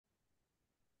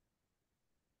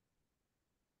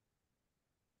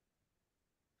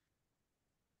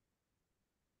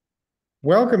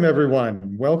Welcome,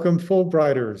 everyone. Welcome,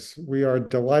 Fulbrighters. We are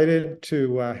delighted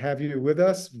to have you with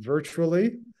us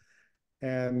virtually.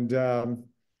 And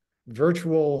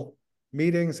virtual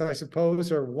meetings, I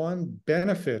suppose, are one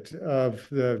benefit of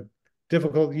the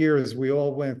difficult years we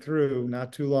all went through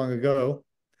not too long ago.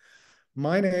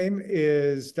 My name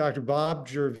is Dr. Bob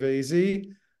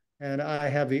Gervasi, and I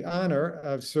have the honor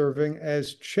of serving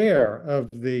as chair of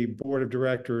the board of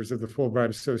directors of the Fulbright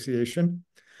Association.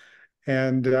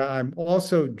 And I'm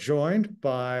also joined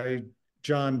by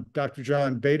Dr.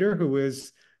 John Bader, who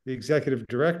is the executive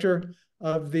director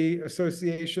of the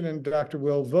association, and Dr.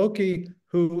 Will Vocke,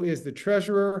 who is the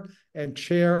treasurer and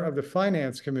chair of the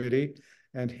finance committee.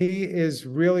 And he is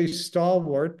really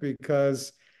stalwart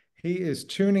because he is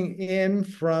tuning in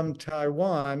from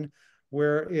Taiwan,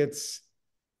 where it's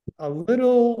a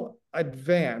little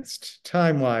advanced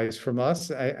time-wise from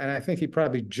us. And I think he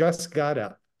probably just got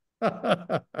up.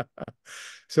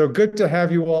 So good to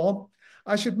have you all.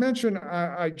 I should mention,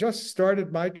 I just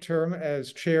started my term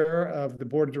as chair of the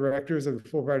board of directors of the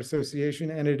Fulbright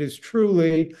Association, and it is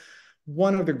truly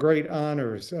one of the great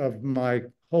honors of my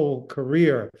whole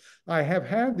career. I have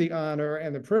had the honor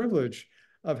and the privilege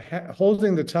of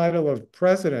holding the title of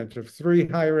president of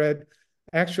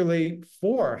actually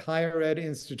four higher ed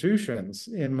institutions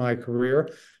in my career.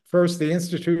 First, the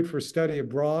Institute for Study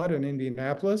Abroad in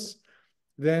Indianapolis,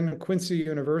 then Quincy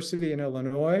University in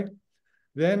Illinois,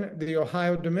 then the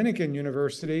Ohio Dominican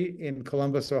University in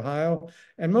Columbus, Ohio,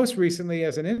 and most recently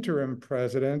as an interim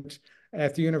president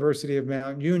at the University of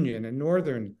Mount Union in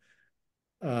northern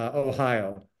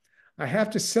Ohio. I have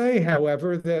to say,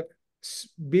 however, that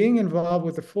being involved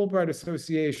with the Fulbright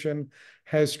Association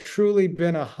has truly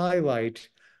been a highlight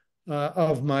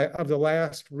of the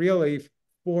last really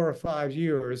 4 or 5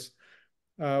 years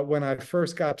when I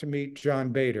first got to meet John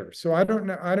Bader. So I don't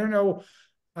know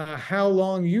how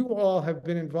long you all have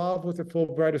been involved with the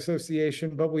Fulbright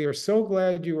Association, but we are so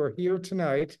glad you are here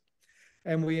tonight,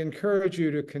 and we encourage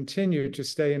you to continue to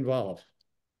stay involved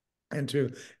and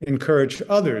to encourage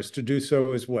others to do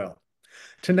so as well.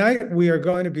 Tonight, we are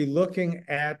going to be looking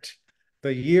at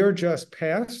the year just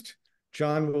passed.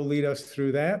 John will lead us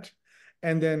through that.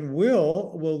 And then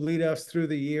Will lead us through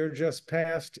the year just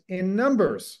passed in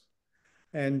numbers.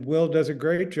 And Will does a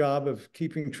great job of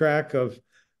keeping track of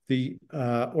the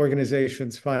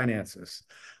organization's finances.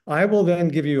 I will then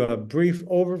give you a brief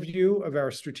overview of our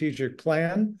strategic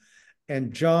plan,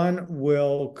 and John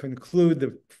will conclude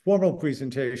the formal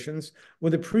presentations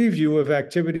with a preview of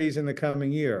activities in the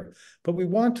coming year. But we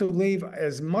want to leave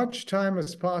as much time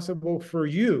as possible for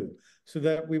you, so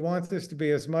that we want this to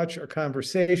be as much a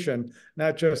conversation,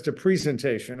 not just a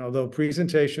presentation, although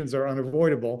presentations are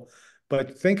unavoidable.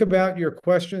 But think about your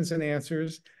questions and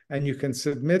answers, and you can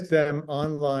submit them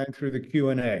online through the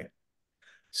Q&A.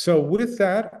 So with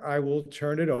that, I will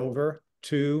turn it over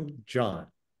to John.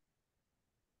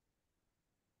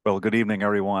 Well, good evening,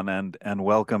 everyone, and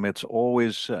welcome. It's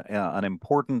always an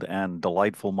important and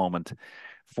delightful moment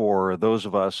for those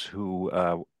of us who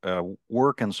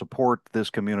work and support this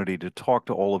community to talk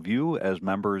to all of you as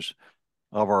members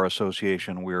of our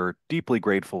association. We're deeply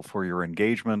grateful for your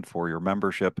engagement, for your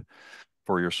membership,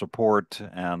 for your support,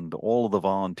 and all of the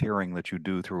volunteering that you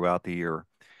do throughout the year.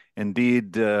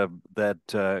 Indeed,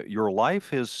 that your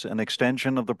life is an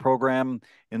extension of the program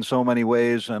in so many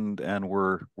ways, and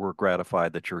we're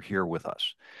gratified that you're here with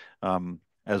us.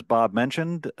 As Bob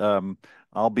mentioned,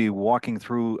 I'll be walking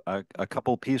through a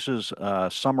couple pieces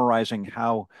summarizing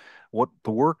what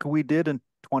the work we did in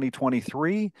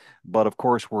 2023, but of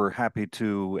course we're happy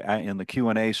to, in the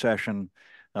Q&A session,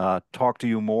 talk to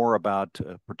you more about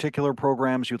particular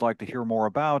programs you'd like to hear more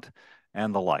about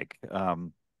and the like.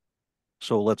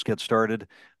 So let's get started.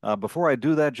 Before I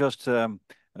do that, just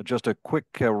a quick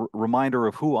reminder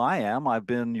of who I am. I've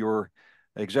been your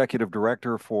executive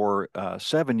director for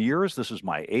 7 years. This is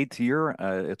my 8th year.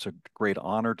 It's a great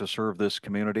honor to serve this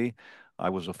community. I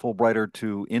was a Fulbrighter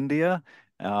to India,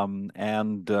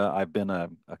 and I've been a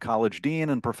college dean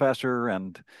and professor,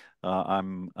 and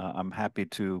I'm happy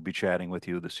to be chatting with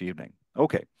you this evening.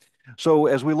 Okay. So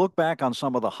as we look back on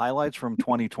some of the highlights from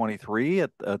 2023,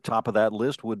 at the top of that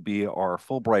list would be our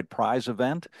Fulbright Prize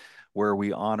event, where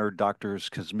we honored Drs.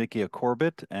 Kizzmekia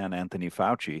Corbett and Anthony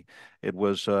Fauci. It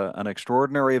was an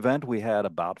extraordinary event. We had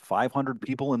about 500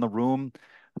 people in the room,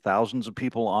 thousands of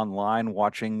people online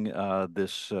watching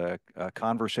this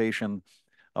conversation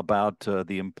about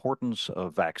the importance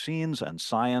of vaccines and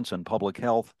science and public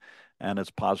health, and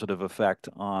its positive effect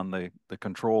on the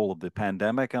control of the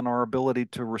pandemic and our ability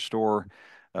to restore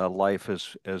life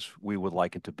as we would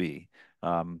like it to be.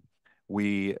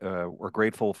 We're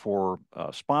grateful for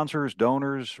sponsors,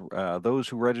 donors, those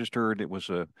who registered. It was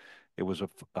a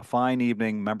fine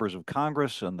evening. Members of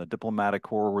Congress and the diplomatic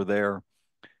corps were there,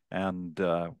 and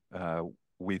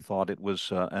we thought it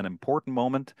was an important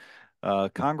moment.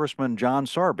 Congressman John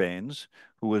Sarbanes,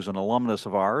 who is an alumnus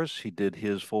of ours, he did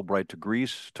his Fulbright to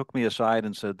Greece, took me aside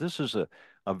and said, "This is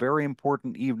a very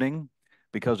important evening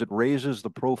because it raises the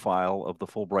profile of the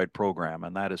Fulbright program,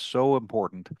 and that is so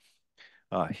important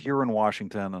here in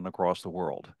Washington and across the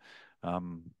world."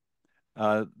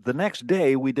 The next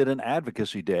day, we did an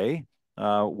advocacy day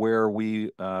where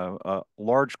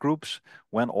large groups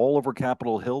went all over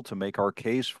Capitol Hill to make our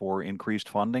case for increased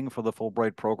funding for the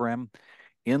Fulbright program.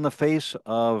 In the face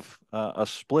of a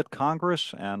split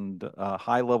Congress and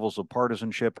high levels of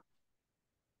partisanship,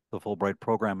 the Fulbright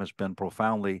program has been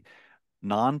profoundly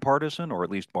nonpartisan, or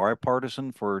at least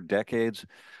bipartisan, for decades.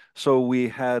 So we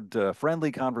had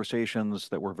friendly conversations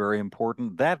that were very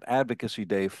important. That advocacy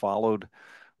day followed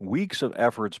weeks of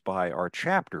efforts by our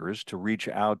chapters to reach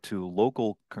out to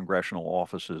local congressional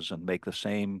offices and make the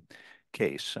same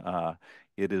case.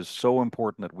 It is so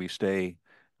important that we stay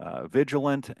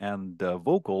vigilant and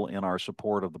vocal in our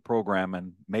support of the program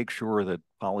and make sure that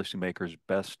policymakers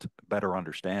better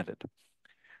understand it.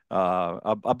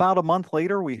 About a month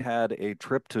later, we had a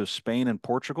trip to Spain and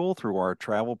Portugal through our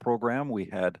travel program. We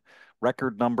had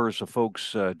record numbers of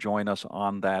folks join us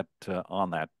on that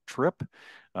trip.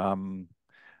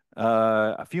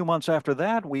 A few months after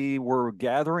that, we were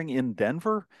gathering in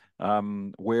Denver,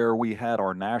 where we had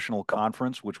our national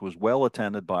conference, which was well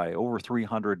attended by over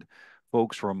 300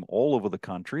 folks from all over the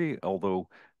country, although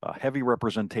heavy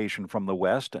representation from the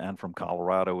West and from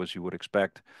Colorado, as you would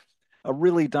expect. A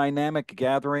really dynamic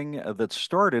gathering that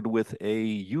started with a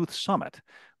youth summit.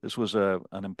 This was an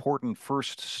important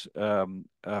first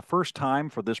time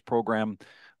for this program,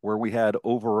 where we had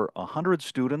over 100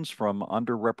 students from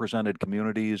underrepresented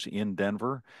communities in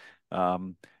Denver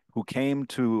who came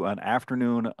to an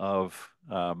afternoon of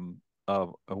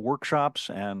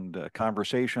workshops and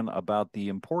conversation about the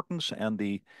importance and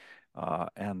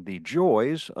the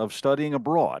joys of studying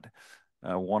abroad.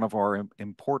 One of our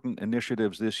important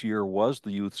initiatives this year was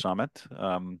the Youth Summit,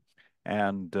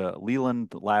 and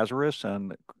Leland Lazarus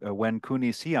and Wen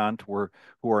Kuni Siant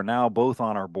who are now both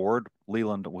on our board.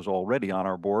 Leland was already on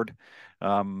our board,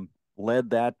 led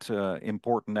that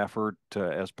important effort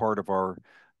as part of our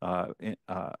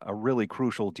a really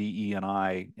crucial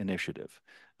DE&I initiative.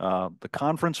 The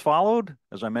conference followed,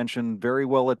 as I mentioned, very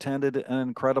well attended, an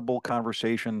incredible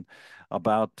conversation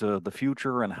about the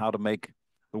future and how to make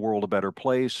the world a better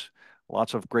place.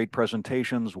 Lots of great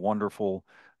presentations, wonderful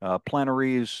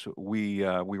plenaries. We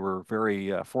were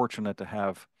very fortunate to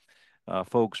have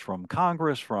folks from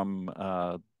Congress, from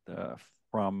the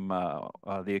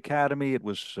Academy. It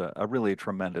was a really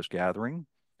tremendous gathering.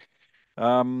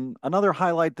 Another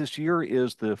highlight this year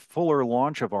is the fuller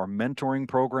launch of our mentoring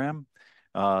program.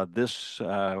 This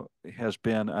has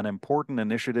been an important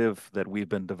initiative that we've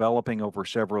been developing over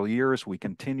several years. We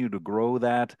continue to grow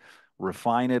that,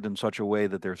 refine it in such a way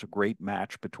that there's a great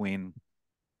match between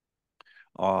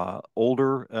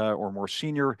older or more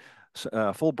senior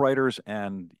Fulbrighters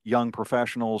and young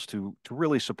professionals to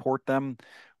really support them.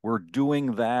 We're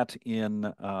doing that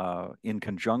in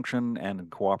conjunction and in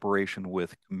cooperation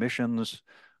with commissions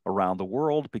around the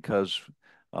world, because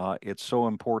it's so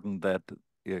important that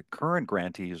current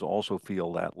grantees also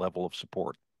feel that level of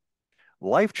support.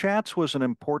 Life Chats was an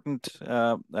important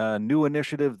new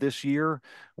initiative this year,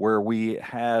 where we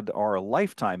had our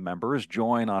lifetime members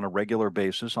join on a regular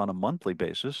basis, on a monthly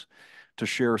basis, to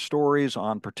share stories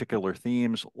on particular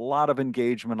themes. A lot of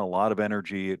engagement, a lot of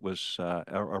energy. It was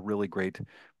a really great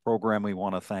program. We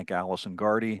want to thank Allison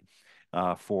Gardy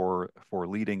for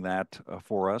leading that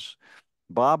for us.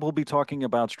 Bob will be talking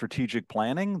about strategic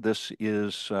planning. This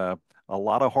is a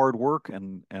lot of hard work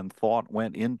and thought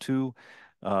went into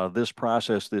this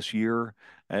process this year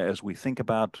as we think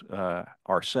about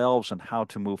ourselves and how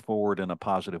to move forward in a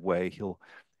positive way.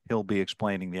 He'll be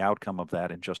explaining the outcome of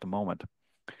that in just a moment.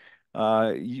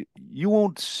 You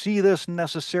won't see this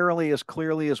necessarily as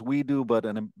clearly as we do, but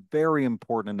a very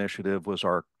important initiative was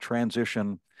our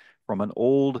transition from an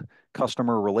old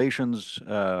customer relations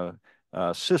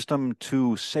system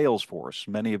to Salesforce.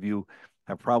 Many of you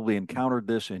have probably encountered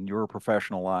this in your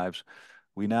professional lives.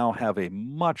 We now have a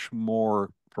much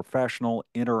more professional,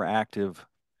 interactive,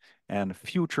 and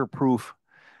future-proof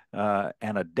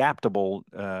and adaptable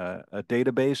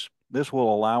database. This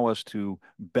will allow us to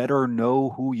better know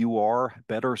who you are,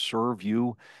 better serve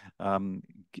you,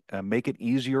 make it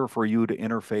easier for you to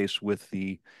interface with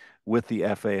the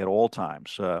FA at all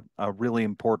times. A really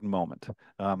important moment.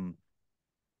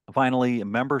 Finally,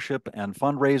 membership and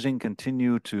fundraising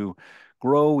continue to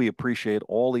grow. We appreciate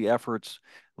all the efforts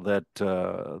that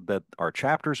that our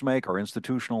chapters make, our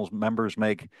institutional members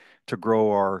make, to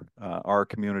grow our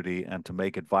community and to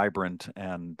make it vibrant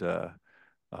and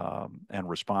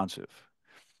responsive.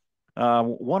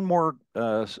 One more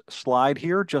slide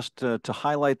here, just to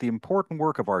highlight the important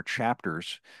work of our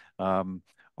chapters.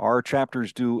 Our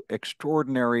chapters do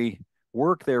extraordinary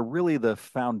work. They're really the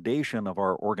foundation of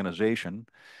our organization.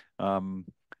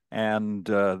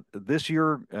 This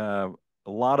year,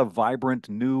 a lot of vibrant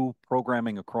new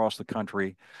programming across the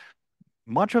country.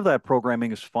 Much of that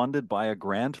programming is funded by a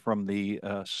grant from the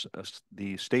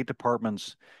State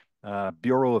Department's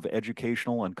Bureau of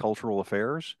Educational and Cultural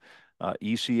Affairs,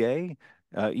 ECA.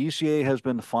 ECA has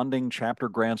been funding chapter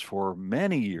grants for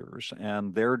many years,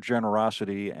 and their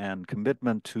generosity and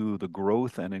commitment to the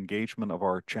growth and engagement of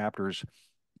our chapters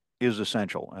is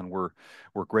essential. And we're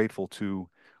grateful to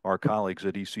our colleagues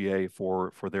at ECA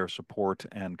for their support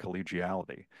and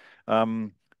collegiality.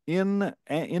 In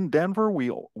Denver,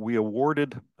 we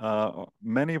awarded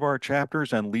many of our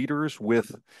chapters and leaders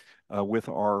with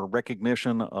our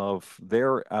recognition of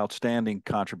their outstanding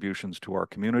contributions to our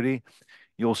community.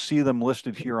 You'll see them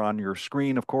listed here on your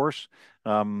screen, of course.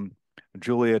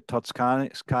 Julia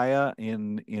Tutskaya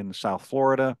in South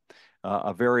Florida,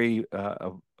 a very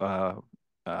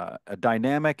a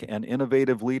dynamic and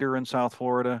innovative leader in South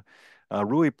Florida.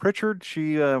 Rui Pritchard,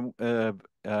 she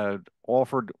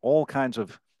offered all kinds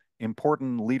of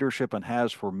important leadership and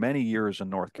has for many years in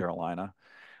North Carolina.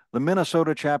 The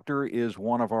Minnesota chapter is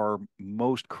one of our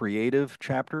most creative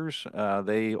chapters.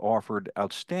 They offered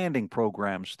outstanding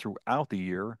programs throughout the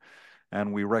year,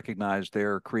 and we recognize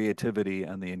their creativity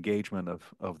and the engagement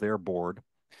of their board.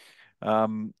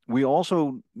 We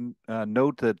also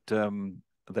note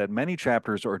that many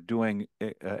chapters are doing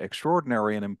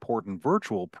extraordinary and important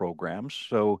virtual programs.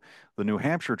 So the New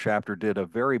Hampshire chapter did a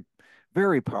very,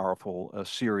 very powerful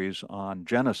series on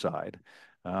genocide.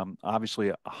 Obviously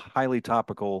a highly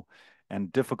topical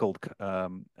and difficult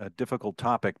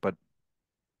topic, but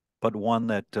one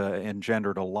that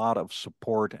engendered a lot of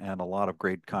support and a lot of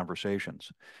great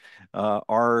conversations.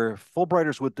 Our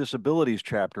Fulbrighters with Disabilities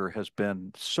chapter has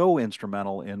been so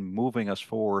instrumental in moving us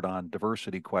forward on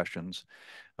diversity questions,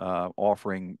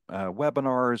 offering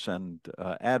webinars and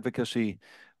advocacy.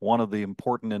 One of the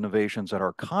important innovations at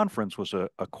our conference was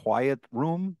a quiet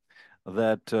room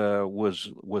that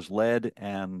was led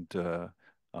and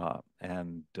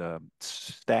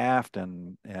staffed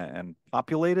and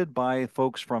populated by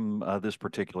folks from this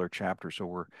particular chapter. So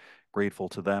we're grateful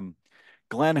to them.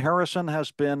 Glenn Harrison has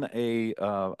been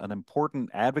an important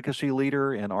advocacy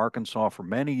leader in Arkansas for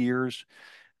many years.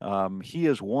 He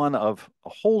is one of a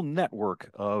whole network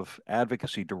of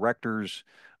advocacy directors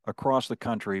across the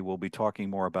country. We'll be talking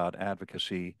more about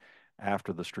advocacy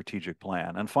after the strategic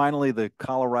plan. And finally, the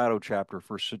Colorado chapter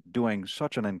for doing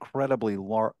such an incredibly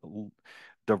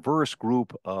diverse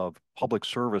group of public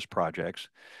service projects.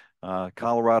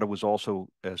 Colorado was also,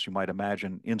 as you might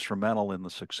imagine, instrumental in the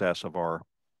success of our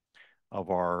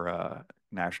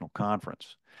national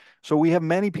conference. So we have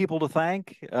many people to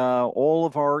thank, all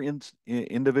of our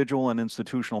individual and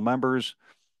institutional members,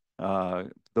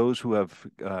 those who have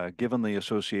given the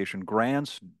association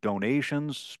grants,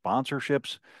 donations,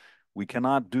 sponsorships. We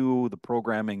cannot do the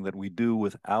programming that we do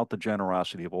without the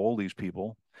generosity of all these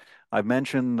people. I've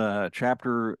mentioned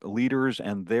chapter leaders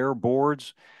and their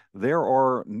boards. There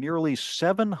are nearly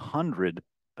 700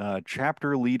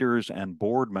 chapter leaders and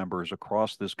board members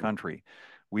across this country.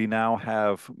 We now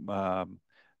have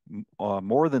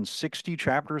more than 60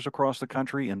 chapters across the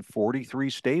country in 43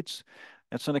 states.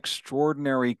 It's an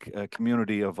extraordinary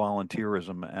community of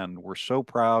volunteerism, and we're so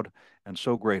proud and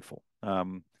so grateful.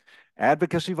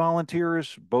 Advocacy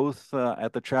volunteers, both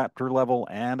at the chapter level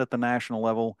and at the national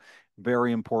level,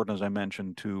 very important, as I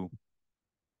mentioned, to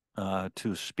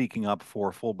speaking up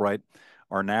for Fulbright.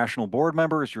 Our national board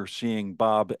members, you're seeing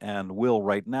Bob and Will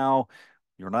right now.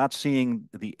 You're not seeing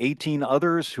the 18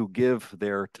 others who give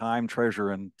their time,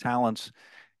 treasure, and talents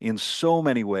in so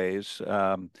many ways.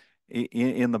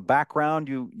 In the background,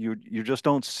 you just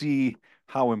don't see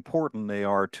how important they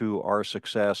are to our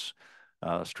success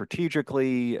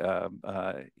strategically,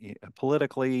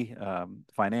 politically,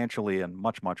 financially, and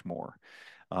much, much more.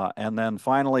 And then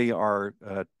finally, our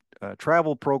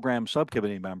travel program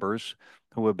subcommittee members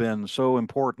who have been so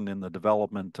important in the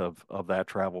development of that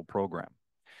travel program.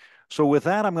 So with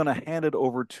that, I'm going to hand it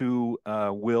over to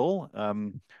Will.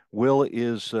 Will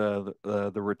is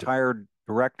the retired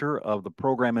director of the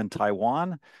program in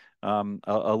Taiwan.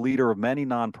 a leader of many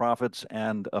nonprofits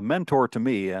and a mentor to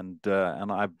me, and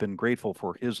I've been grateful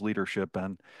for his leadership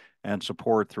and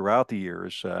support throughout the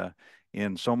years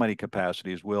in so many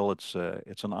capacities. Will, it's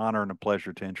an honor and a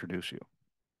pleasure to introduce you.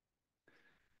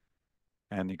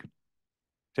 And you could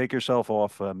take yourself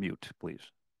off mute, please.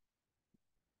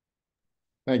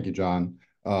 Thank you, John.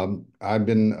 I've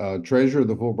been treasurer of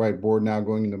the Fulbright board now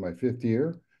going into my 5th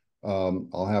year.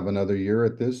 I'll have another year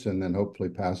at this and then hopefully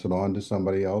pass it on to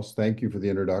somebody else. Thank you for the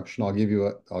introduction.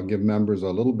 I'll give members a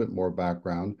little bit more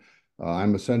background.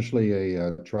 I'm essentially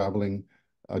a trailing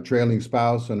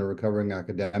spouse and a recovering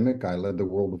academic. I led the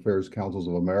World Affairs Councils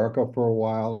of America for a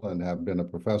while and have been a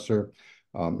professor.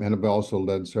 And have also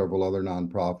led several other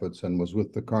nonprofits and was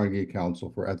with the Carnegie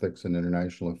Council for Ethics and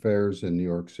International Affairs in New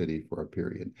York City for a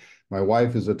period. My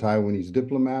wife is a Taiwanese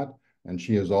diplomat, and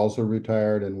she is also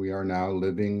retired, and we are now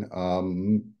living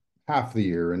half the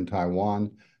year in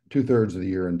Taiwan, 2/3 of the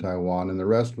year in Taiwan, and the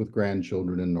rest with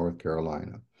grandchildren in North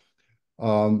Carolina.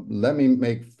 Let me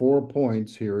make 4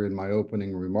 points here in my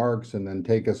opening remarks and then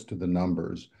take us to the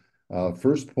numbers.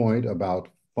 First point about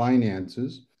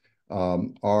finances.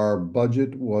 Our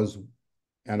budget was,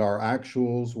 and our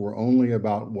actuals were only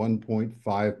about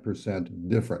 1.5%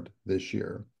 different this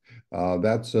year.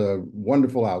 That's a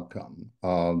wonderful outcome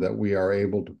that we are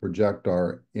able to project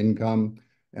our income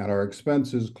and our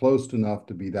expenses close enough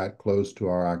to be that close to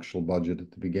our actual budget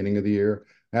at the beginning of the year.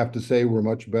 I have to say we're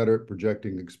much better at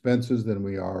projecting expenses than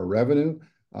we are revenue.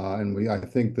 I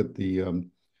think that the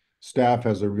staff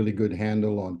has a really good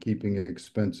handle on keeping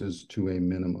expenses to a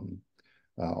minimum.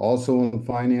 Also in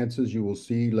finances, you will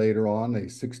see later on a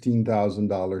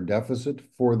 $16,000 deficit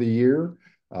for the year,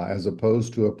 as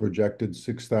opposed to a projected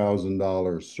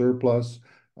 $6,000 surplus.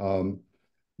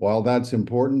 While that's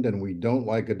important and we don't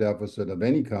like a deficit of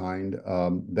any kind,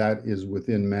 that is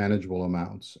within manageable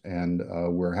amounts. And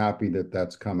we're happy that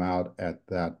that's come out at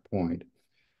that point.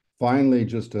 Finally,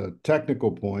 just a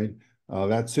technical point,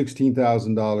 that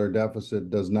 $16,000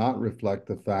 deficit does not reflect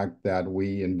the fact that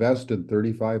we invested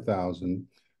 $35,000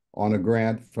 on a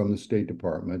grant from the State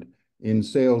Department in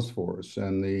Salesforce,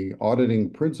 and the auditing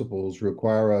principles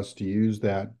require us to use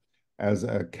that as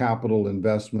a capital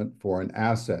investment for an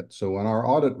asset. So when our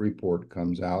audit report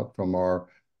comes out from our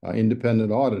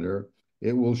independent auditor,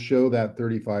 it will show that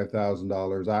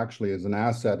 $35,000 actually as an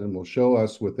asset and will show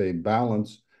us with a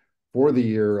balance for the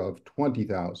year of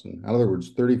 $20,000. In other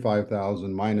words,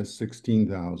 $35,000 minus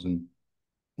 $16,000,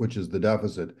 which is the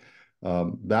deficit.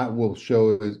 That will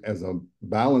show as a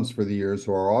balance for the year.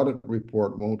 So our audit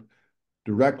report won't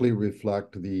directly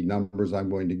reflect the numbers I'm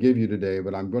going to give you today,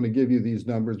 but I'm going to give you these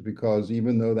numbers because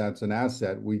even though that's an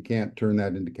asset, we can't turn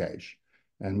that into cash,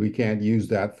 and we can't use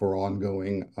that for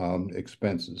ongoing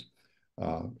expenses.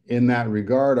 In that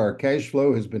regard, our cash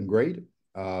flow has been great.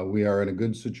 We are in a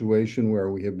good situation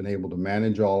where we have been able to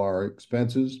manage all our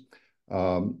expenses.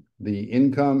 The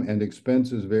income and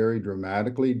expenses vary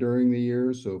dramatically during the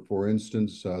year. So for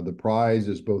instance, the prize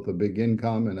is both a big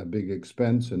income and a big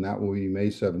expense, and that will be May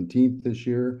 17th this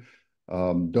year.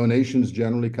 Donations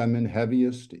generally come in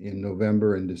heaviest in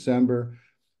November and December.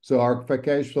 So our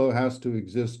cash flow has to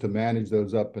exist to manage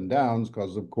those up and downs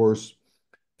because, of course,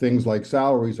 things like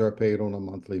salaries are paid on a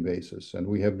monthly basis, and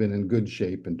we have been in good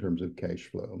shape in terms of cash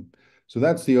flow. So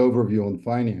that's the overview on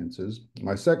finances.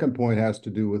 My second point has to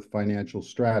do with financial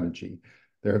strategy.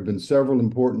 There have been several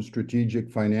important strategic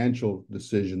financial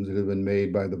decisions that have been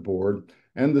made by the board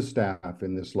and the staff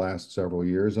in this last several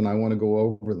years, and I want to go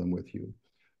over them with you.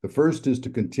 The first is to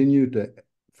continue to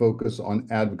focus on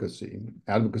advocacy.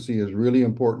 Advocacy is really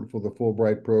important for the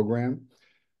Fulbright program.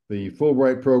 The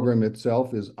Fulbright program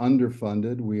itself is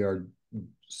underfunded. We are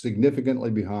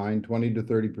significantly behind, 20 to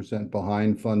 30%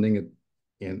 behind funding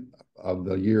of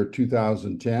the year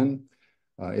 2010.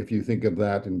 If you think of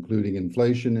that including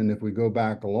inflation, and if we go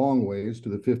back a long ways to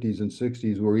the 50s and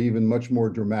 60s, we're even much more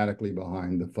dramatically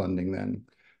behind the funding then.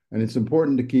 And it's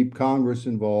important to keep Congress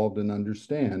involved and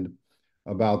understand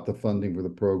about the funding for the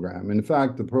program. In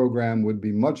fact, the program would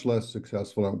be much less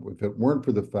successful if it weren't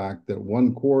for the fact that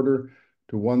 1/4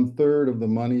 to 1/3 of the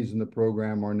monies in the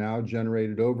program are now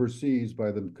generated overseas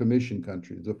by the commission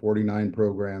countries, the 49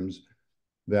 programs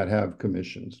that have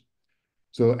commissions.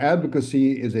 So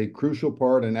advocacy is a crucial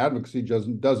part, and advocacy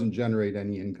doesn't generate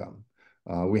any income.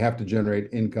 We have to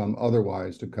generate income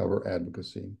otherwise to cover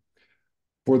advocacy.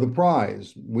 For the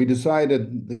prize, we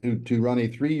decided to run a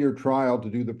 3-year trial to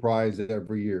do the prize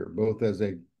every year, both as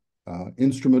an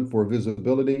instrument for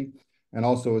visibility and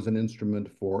also as an instrument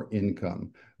for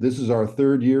income. This is our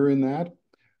 3rd year in that,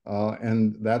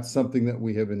 and that's something that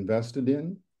we have invested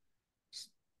in.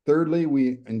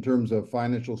 Thirdly, in terms of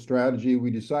financial strategy,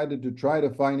 we decided to try to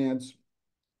finance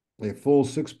a full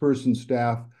 6-person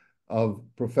staff of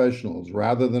professionals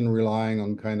rather than relying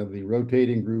on kind of the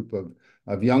rotating group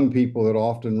of young people that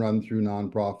often run through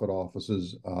nonprofit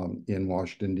offices in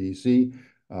Washington, D.C.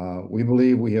 We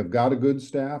believe we have got a good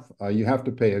staff. You have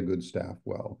to pay a good staff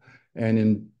well. And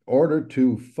in order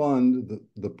to fund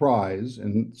the prize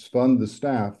and fund the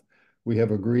staff, we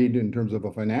have agreed in terms of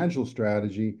a financial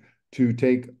strategy to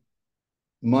take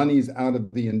monies out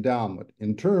of the endowment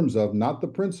in terms of not the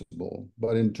principal,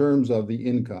 but in terms of the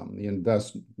income,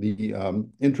 the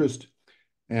interest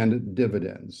and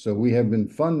dividends. So we have been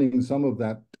funding some of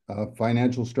that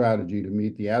financial strategy to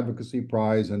meet the advocacy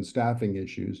prize and staffing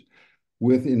issues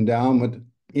with endowment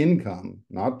income,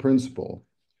 not principal,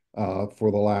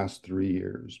 for the last 3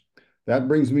 years. That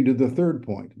brings me to the third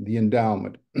point, the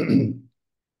endowment.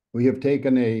 We have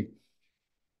taken a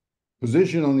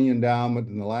position on the endowment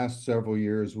in the last several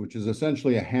years, which is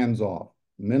essentially a hands-off,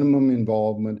 minimum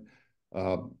involvement,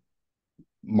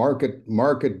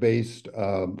 market-based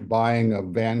buying of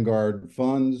Vanguard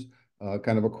funds,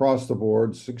 kind of across the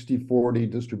board, 60-40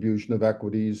 distribution of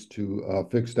equities to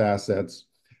fixed assets.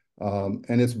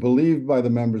 And it's believed by the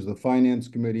members of the Finance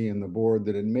Committee and the board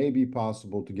that it may be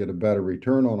possible to get a better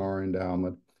return on our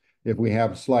endowment if we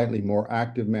have slightly more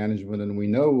active management, and we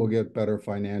know we'll get better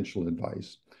financial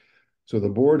advice. So the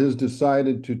board has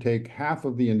decided to take half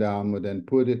of the endowment and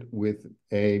put it with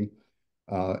a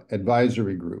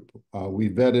advisory group. We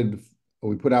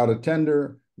put out a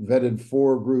tender, vetted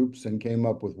 4 groups, and came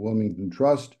up with Wilmington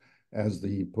Trust as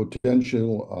the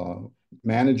potential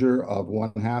manager of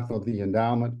 1/2 of the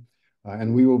endowment.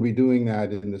 And we will be doing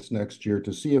that in this next year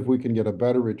to see if we can get a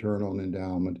better return on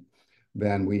endowment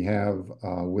than we have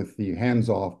with the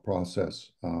hands-off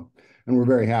process. And we're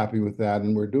very happy with that.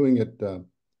 And we're doing it. The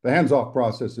hands-off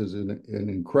process is an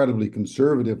incredibly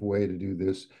conservative way to do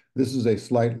this. This is a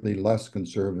slightly less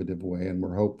conservative way, and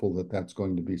we're hopeful that that's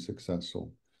going to be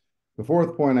successful. The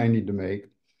fourth point I need to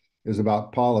make is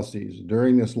about policies.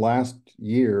 During this last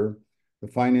year, the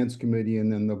Finance Committee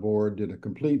and then the board did a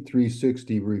complete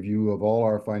 360 review of all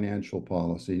our financial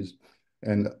policies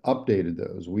and updated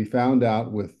those. We found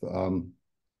out with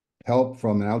help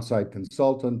from an outside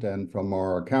consultant and from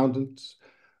our accountants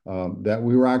that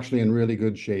we were actually in really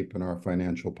good shape in our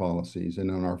financial policies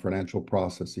and in our financial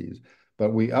processes.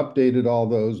 But we updated all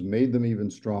those, made them even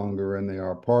stronger, and they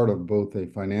are part of both a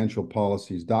financial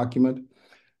policies document,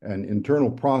 an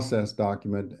internal process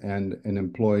document, and an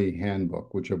employee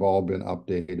handbook, which have all been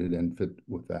updated and fit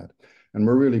with that. And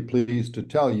we're really pleased to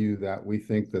tell you that we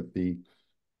think that the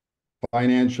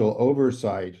financial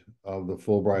oversight of the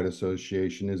Fulbright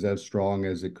Association is as strong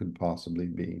as it could possibly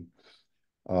be.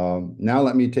 Now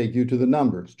let me take you to the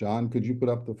numbers. John, could you put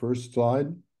up the first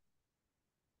slide?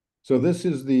 So this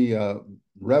is the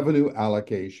revenue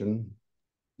allocation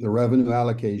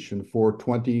for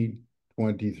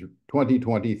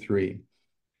 2023.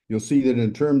 You'll see that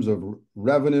in terms of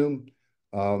revenue,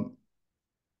 the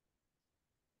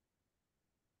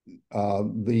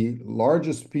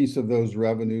largest piece of those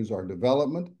revenues are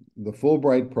development, the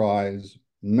Fulbright Prize,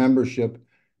 membership,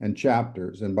 and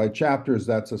chapters. And by chapters,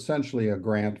 that's essentially a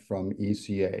grant from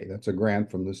ECA. That's a grant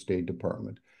from the State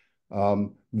Department.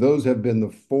 Those have been the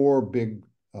 4 big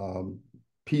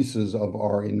pieces of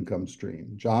our income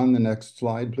stream. John, the next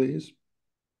slide, please.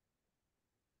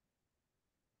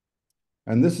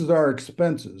 And this is our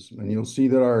expenses. And you'll see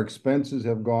that our expenses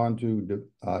have gone to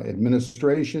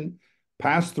administration,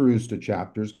 pass-throughs to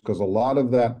chapters, because a lot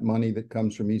of that money that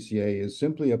comes from ECA is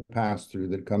simply a pass-through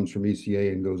that comes from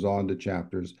ECA and goes on to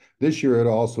chapters. This year, it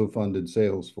also funded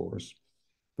Salesforce,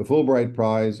 the Fulbright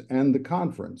Prize, and the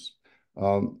conference.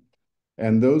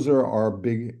 And those are our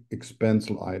big expense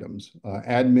items.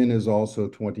 Admin is also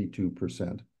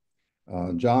 22%.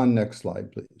 John, next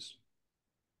slide, please.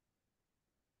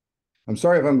 I'm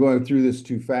sorry if I'm going through this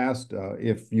too fast.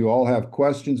 If you all have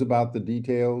questions about the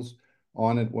details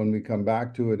on it when we come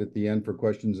back to it at the end for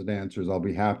questions and answers, I'll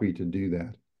be happy to do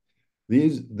that.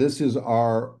 This is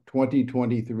our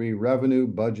 2023 revenue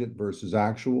budget versus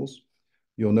actuals.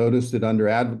 You'll notice that under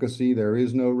advocacy, there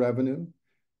is no revenue.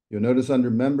 You'll notice under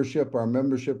membership, our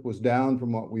membership was down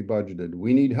from what we budgeted.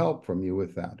 We need help from you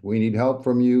with that. We need help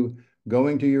from you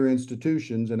going to your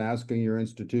institutions and asking your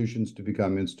institutions to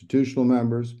become institutional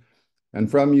members,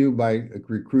 and from you by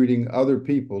recruiting other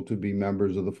people to be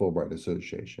members of the Fulbright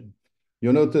Association.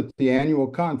 You'll note that the annual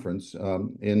conference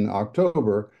in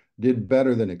October did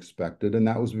better than expected, and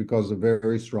that was because of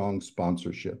very strong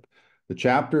sponsorship. The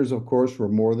chapters, of course, were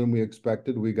more than we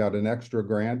expected. We got an extra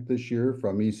grant this year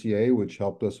from ECA, which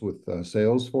helped us with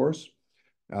Salesforce.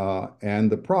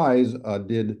 and the prize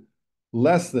did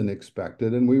less than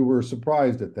expected, and we were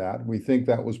surprised at that. We think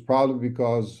that was probably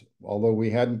because, although we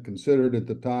hadn't considered at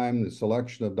the time, the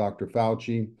selection of Dr.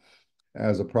 Fauci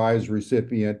as a prize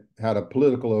recipient had a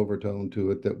political overtone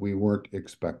to it that we weren't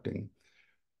expecting.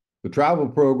 The travel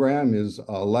program is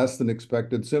less than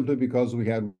expected simply because we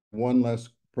had one less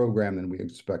program than we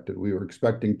expected. We were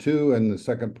expecting two, and the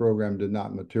second program did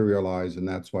not materialize, and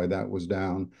that's why that was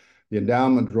down. The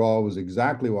endowment draw was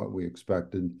exactly what we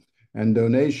expected, and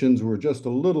donations were just a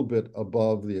little bit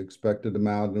above the expected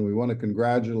amount, and we want to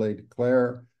congratulate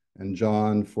Claire and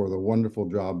John for the wonderful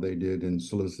job they did in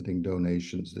soliciting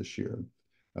donations this year.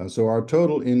 So our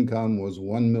total income was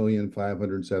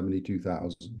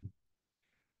 $1,572,000.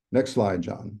 Next slide,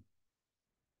 John.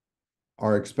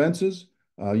 Our expenses,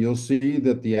 you'll see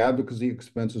that the advocacy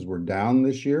expenses were down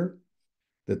this year,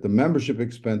 that the membership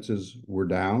expenses were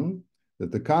down,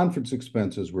 that the conference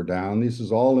expenses were down. This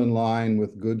is all in line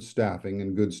with good staffing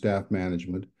and good staff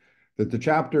management. That the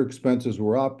chapter expenses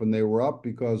were up, and they were up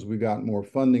because we got more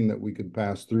funding that we could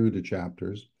pass through to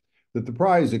chapters. That the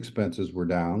prize expenses were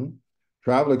down.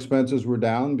 Travel expenses were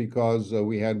down because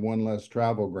we had one less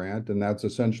travel grant, and that's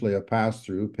essentially a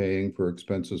pass-through paying for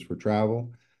expenses for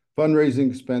travel. Fundraising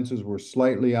expenses were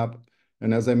slightly up,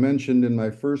 and as I mentioned in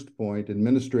my first point,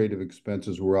 administrative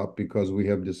expenses were up because we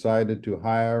have decided to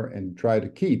hire and try to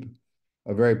keep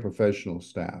a very professional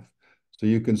staff. So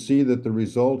you can see that the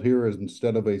result here is,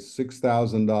 instead of a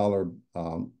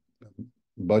 $6,000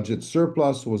 budget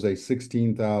surplus, was a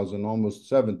 $16,000,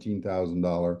 almost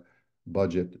 $17,000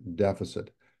 budget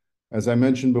deficit. As I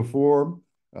mentioned before,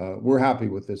 we're happy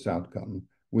with this outcome.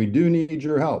 We do need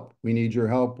your help. We need your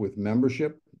help with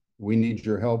membership. We need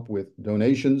your help with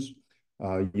donations.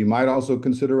 You might also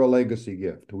consider a legacy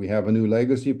gift. We have a new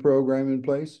legacy program in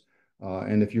place.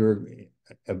 And if you're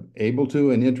able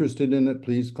to and interested in it,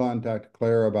 please contact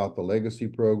Claire about the legacy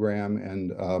program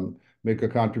and make a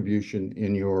contribution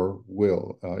in your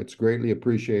will. It's greatly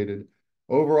appreciated.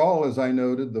 Overall, as I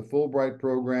noted, the Fulbright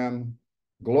program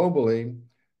globally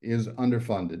is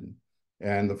underfunded.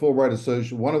 And the Fulbright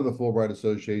Association, one of the Fulbright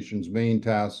Association's main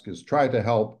tasks is try to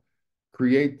help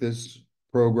create this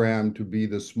program to be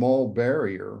the small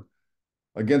barrier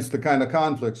against the kind of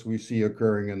conflicts we see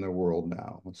occurring in the world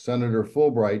now. Senator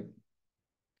Fulbright,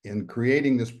 in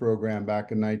creating this program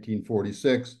back in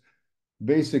 1946,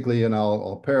 basically, and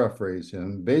I'll paraphrase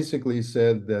him, basically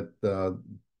said that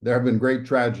there have been great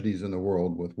tragedies in the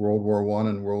world with World War I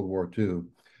and World War II.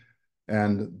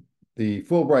 And the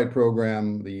Fulbright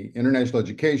program, the International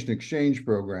Education Exchange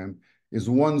Program, is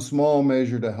one small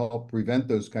measure to help prevent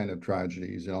those kind of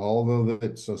tragedies. And although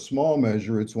it's a small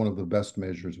measure, it's one of the best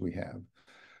measures we have.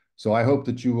 So I hope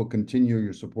that you will continue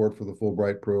your support for the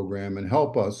Fulbright program and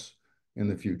help us in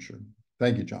the future.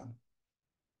 Thank you, John.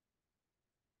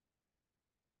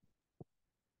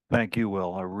 Thank you,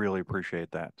 Will. I really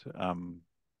appreciate that.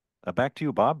 Back to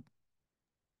you, Bob.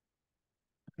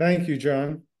 Thank you,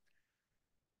 John.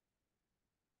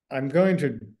 I'm going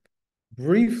to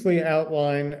briefly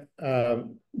outline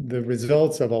the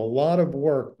results of a lot of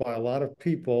work by a lot of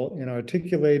people in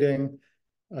articulating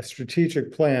a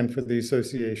strategic plan for the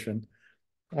association.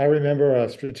 I remember a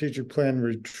strategic plan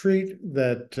retreat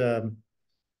that the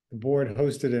board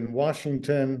hosted in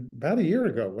Washington about a year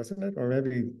ago, wasn't it? Or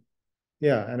maybe,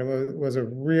 yeah, and it was a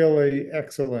really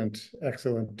excellent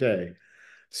day.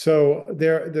 So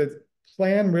the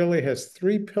plan really has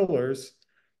three pillars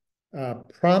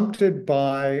prompted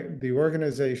by the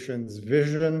organization's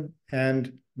vision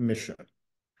and mission.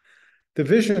 The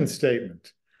vision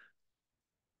statement.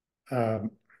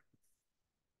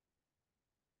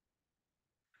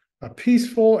 A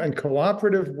peaceful and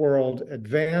cooperative world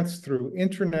advanced through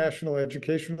international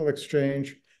educational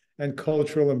exchange and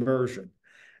cultural immersion.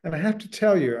 And I have to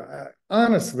tell you,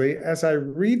 honestly, as I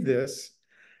read this,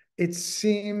 it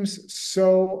seems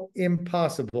so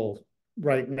impossible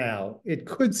right now. It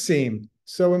could seem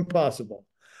so impossible.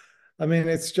 I mean,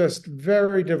 it's just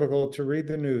very difficult to read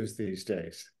the news these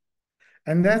days.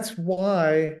 And that's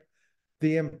why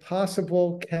the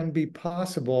impossible can be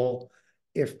possible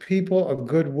if people of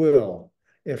goodwill,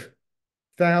 if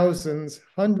thousands,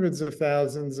 hundreds of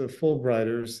thousands of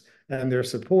Fulbrighters and their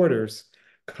supporters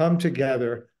come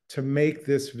together to make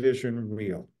this vision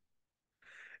real.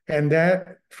 And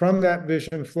that from that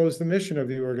vision flows the mission of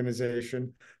the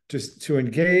organization to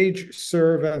engage,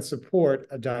 serve, and support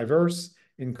a diverse,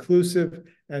 inclusive,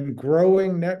 and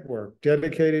growing network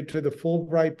dedicated to the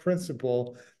Fulbright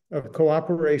principle of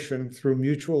cooperation through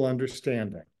mutual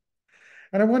understanding.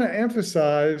 And I want to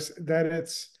emphasize that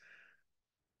it's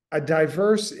a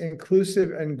diverse,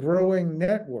 inclusive, and growing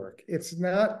network. It's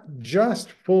not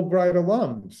just Fulbright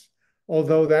alums,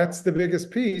 although that's the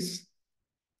biggest piece,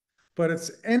 but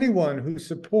it's anyone who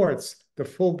supports the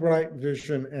Fulbright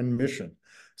vision and mission.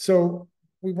 So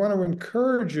we want to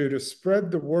encourage you to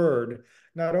spread the word,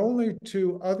 not only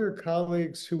to other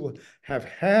colleagues who have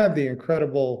had the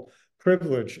incredible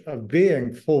privilege of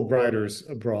being Fulbrighters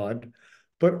abroad,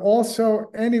 but also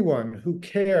anyone who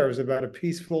cares about a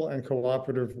peaceful and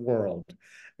cooperative world.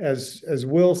 As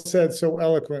Will said so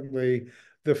eloquently,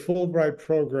 the Fulbright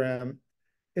program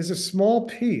is a small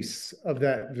piece of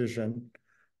that vision,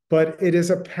 but it is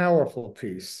a powerful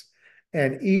piece,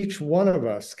 and each one of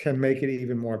us can make it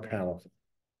even more powerful.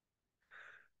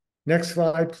 Next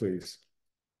slide, please.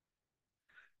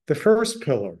 The first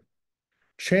pillar,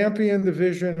 champion the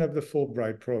vision of the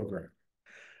Fulbright program.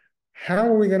 How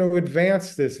are we going to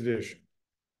advance this vision?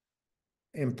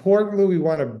 Importantly, we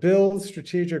want to build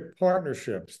strategic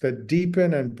partnerships that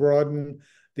deepen and broaden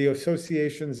the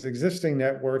association's existing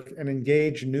network and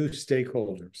engage new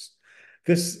stakeholders.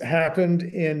 This happened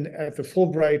at the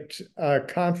Fulbright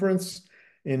conference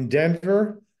in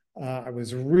Denver. I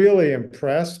was really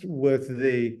impressed with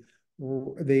the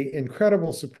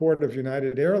incredible support of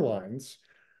United Airlines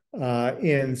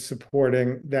in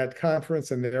supporting that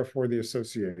conference and therefore the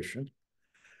association.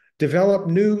 Develop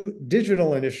new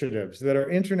digital initiatives that are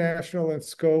international in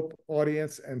scope,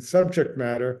 audience, and subject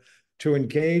matter to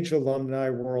engage alumni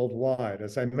worldwide.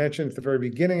 As I mentioned at the very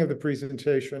beginning of the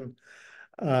presentation,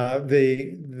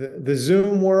 the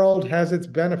Zoom world has its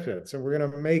benefits, and we're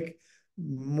going to make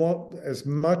as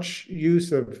much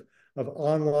use of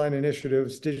online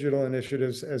initiatives, digital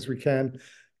initiatives as we can.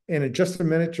 And in just a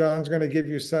minute, John's going to give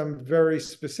you some very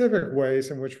specific ways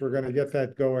in which we're going to get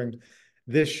that going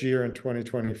this year in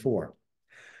 2024.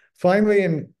 Finally,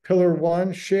 in Pillar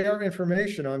 1, share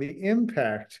information on the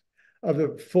impact of the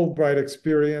Fulbright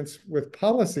experience with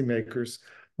policymakers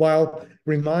while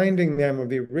reminding them of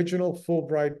the original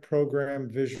Fulbright program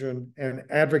vision and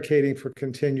advocating for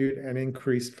continued and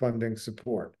increased funding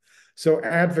support. So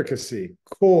advocacy,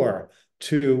 core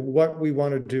to what we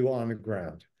want to do on the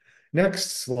ground.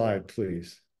 Next slide,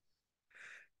 please.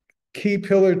 Key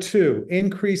Pillar 2,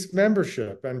 increase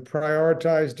membership and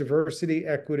prioritize diversity,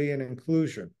 equity, and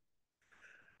inclusion.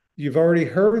 You've already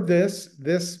heard this.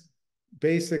 This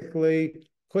basically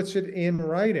puts it in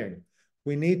writing.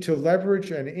 We need to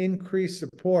leverage and increase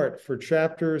support for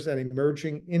chapters and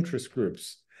emerging interest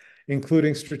groups,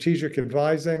 including strategic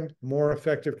advising, more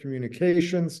effective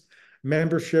communications,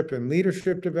 membership and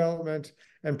leadership development,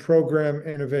 and program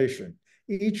innovation.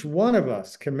 Each one of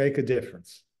us can make a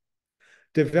difference.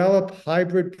 Develop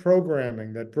hybrid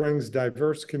programming that brings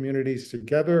diverse communities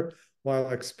together while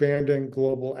expanding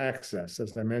global access,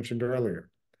 as I mentioned earlier.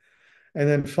 And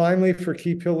then finally, for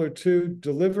Key Pillar 2,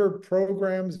 deliver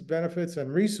programs, benefits,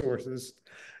 and resources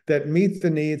that meet the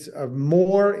needs of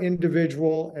more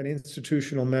individual and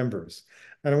institutional members.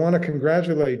 And I want to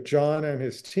congratulate John and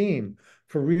his team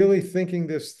for really thinking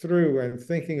this through and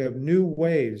thinking of new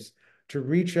ways to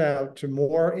reach out to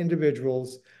more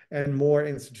individuals and more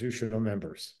institutional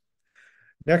members.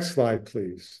 Next slide,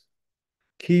 please.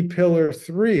 Key Pillar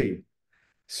 3,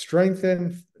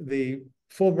 strengthen the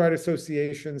Fulbright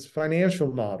Association's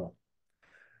financial model.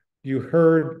 You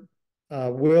heard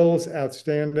Will's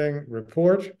outstanding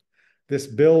report. This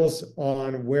builds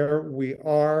on where we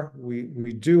are.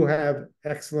 We do have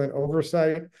excellent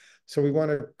oversight. So we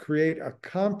want to create a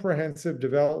comprehensive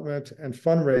development and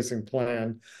fundraising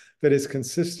plan that is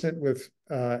consistent with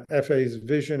FA's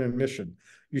vision and mission.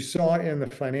 You saw in the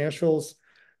financials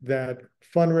that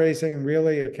fundraising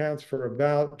really accounts for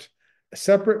about,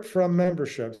 separate from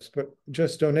memberships, but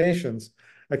just donations,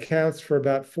 accounts for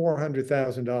about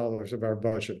 $400,000 of our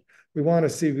budget. We want to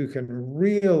see if we can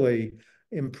really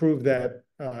improve that,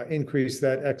 increase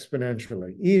that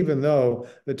exponentially, even though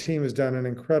the team has done an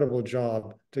incredible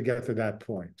job to get to that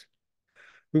point.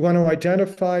 We want to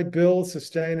identify, build,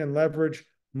 sustain, and leverage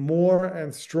more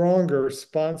and stronger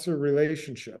sponsor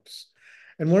relationships.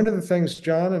 And one of the things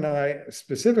John and I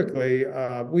specifically,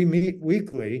 we meet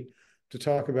weekly to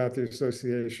talk about the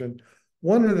association.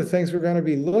 One of the things we're going to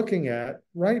be looking at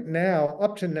right now,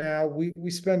 up to now, we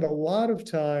spend a lot of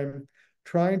time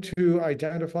trying to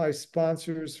identify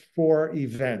sponsors for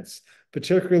events,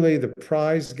 particularly the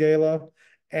prize gala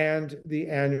and the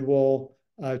annual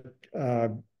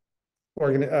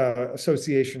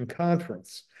association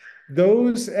conference.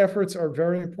 Those efforts are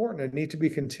very important and need to be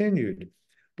continued.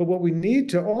 But what we need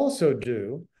to also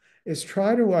do is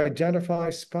try to identify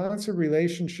sponsor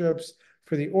relationships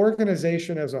for the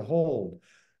organization as a whole.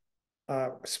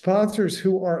 sponsors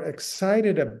who are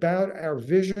excited about our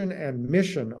vision and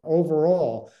mission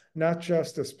overall, not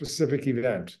just a specific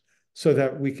event, so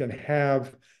that we can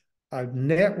have a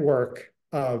network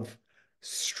of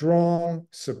strong,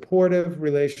 supportive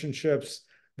relationships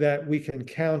that we can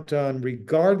count on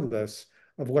regardless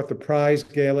of what the prize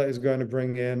gala is going to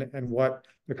bring in and what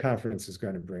the conference is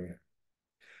going to bring in.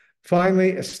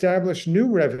 Finally, establish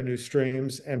new revenue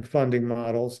streams and funding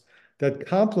models that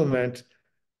complement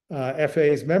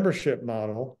FAA's membership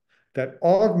model, that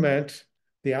augment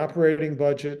the operating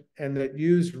budget, and that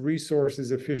use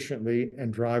resources efficiently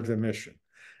and drive the mission.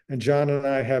 And John and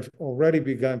I have already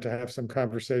begun to have some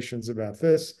conversations about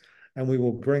this, and we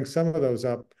will bring some of those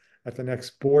up at the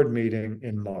next board meeting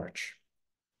in March.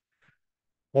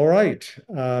 All right.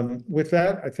 With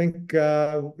that, I think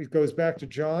it goes back to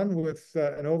John with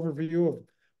an overview of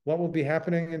what will be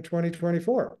happening in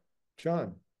 2024.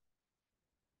 John.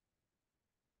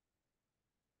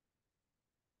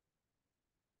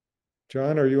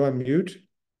 John, are you on mute?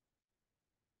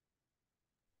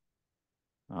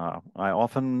 I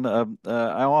often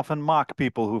mock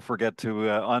people who forget to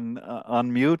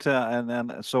unmute,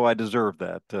 and so I deserve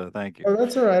that. Thank you. Oh,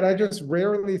 that's all right. I just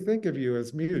rarely think of you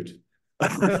as mute.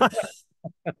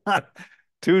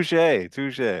 Touche,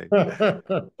 touche.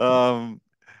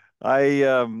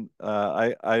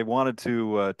 I wanted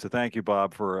to thank you,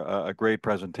 Bob, for a great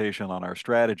presentation on our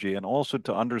strategy, and also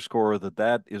to underscore that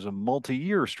that is a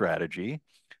multi-year strategy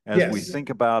as we think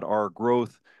about our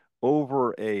growth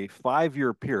over a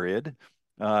 5-year period.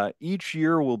 Each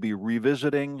year we'll be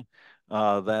revisiting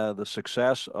the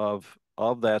success of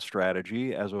that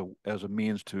strategy as a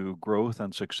means to growth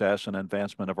and success and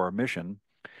advancement of our mission.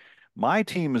 My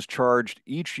team is charged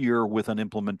each year with an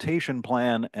implementation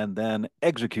plan and then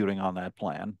executing on that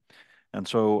plan. And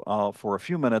so I'll, for a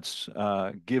few minutes,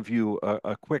 give you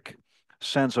a quick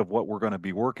sense of what we're going to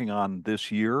be working on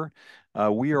this year.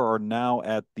 We are now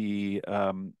at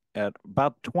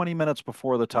about 20 minutes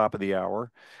before the top of the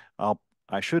hour.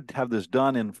 I should have this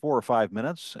done in 4 or 5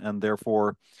 minutes, and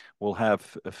therefore we'll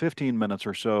have 15 minutes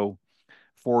or so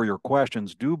for your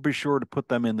questions. Do be sure to put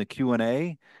them in the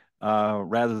Q&A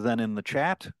rather than in the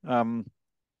chat,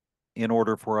 in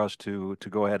order for us to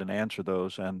go ahead and answer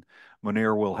those. And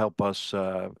Munir will help us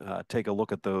take a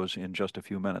look at those in just a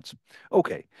few minutes.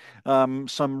 Okay,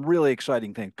 some really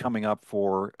exciting things coming up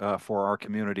for our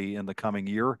community in the coming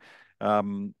year.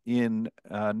 In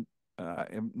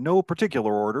no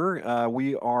particular order,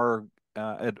 we are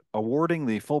awarding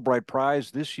the Fulbright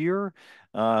Prize this year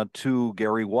to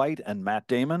Gary White and Matt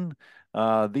Damon.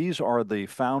 These are the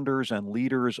founders and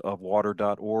leaders of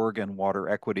Water.org and Water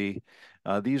Equity.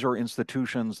 These are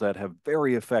institutions that have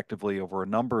very effectively, over a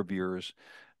number of years,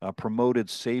 promoted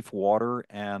safe water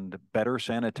and better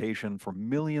sanitation for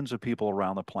millions of people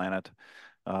around the planet.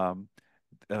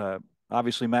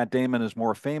 Obviously, Matt Damon is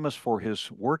more famous for his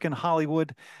work in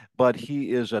Hollywood, but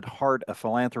he is at heart a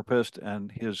philanthropist, and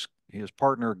his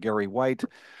partner, Gary White,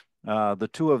 the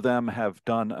two of them have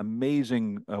done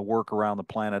amazing work around the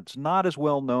planet. It's not as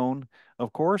well known,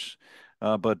 of course,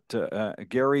 but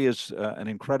Gary is an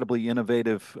incredibly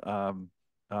innovative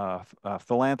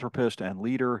philanthropist and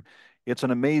leader. It's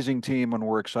an amazing team, and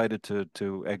we're excited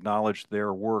to acknowledge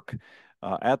their work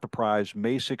at the prize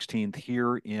May 16th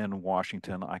here in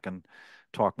Washington. I can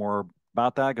talk more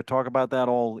about that. I could talk about that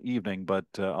all evening, but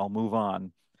I'll move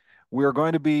on. We are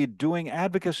going to be doing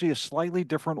advocacy a slightly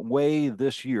different way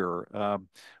this year.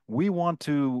 We want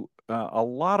to, a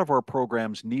lot of our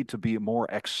programs need to be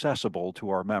more accessible to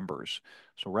our members.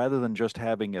 So rather than just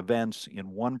having events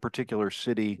in one particular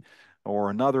city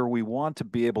or another, we want to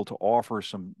be able to offer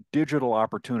some digital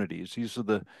opportunities.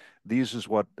 This is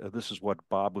what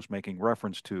Bob was making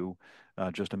reference to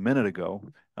just a minute ago.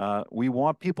 We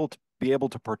want people to be able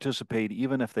to participate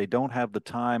even if they don't have the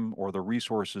time or the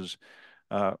resources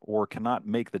or cannot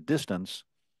make the distance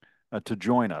to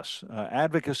join us.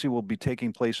 Advocacy will be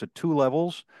taking place at 2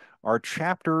 levels. Our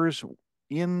chapters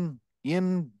in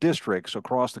districts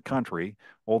across the country,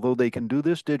 although they can do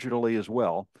this digitally as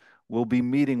well, will be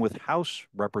meeting with House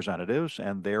representatives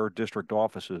and their district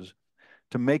offices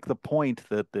to make the point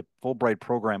that the Fulbright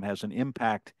program has an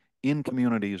impact in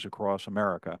communities across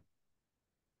America.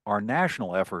 Our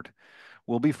national effort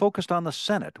will be focused on the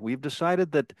Senate. We've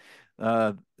decided that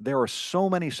there are so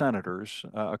many senators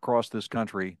across this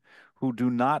country who do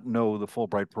not know the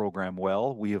Fulbright program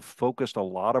well. We have focused a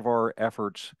lot of our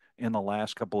efforts in the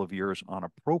last couple of years on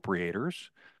appropriators.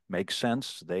 Makes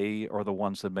sense. They are the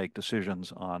ones that make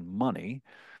decisions on money.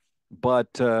 But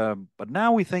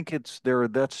now we think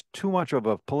that's too much of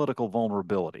a political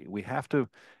vulnerability. We have to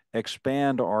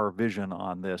expand our vision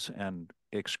on this and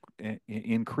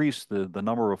increase the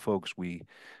number of folks we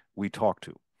talk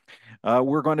to.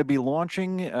 We're going to be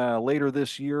launching later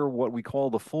this year what we call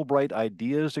the Fulbright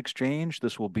Ideas Exchange.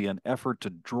 This will be an effort to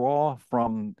draw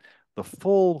from the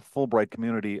full Fulbright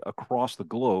community across the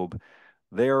globe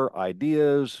their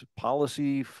ideas,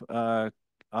 policy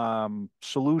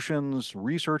solutions,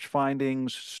 research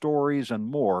findings, stories, and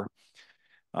more,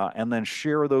 and then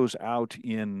share those out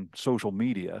in social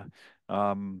media.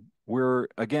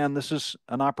 Again, this is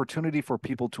an opportunity for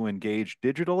people to engage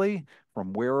digitally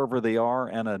from wherever they are,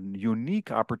 and a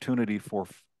unique opportunity for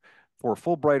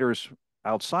Fulbrighters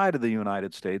outside of the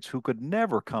United States who could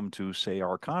never come to, say,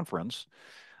 our conference,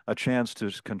 a chance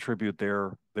to contribute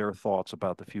their thoughts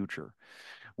about the future.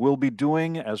 We'll be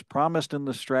doing, as promised in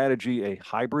the strategy, a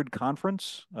hybrid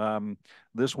conference.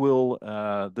 This will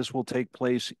take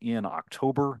place in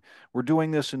October. We're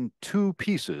doing this in two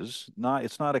pieces.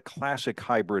 It's not a classic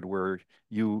hybrid where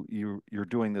you're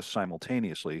doing this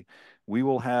simultaneously. We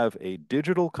will have a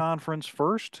digital conference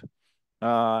first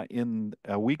in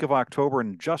a week of October.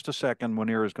 In just a second,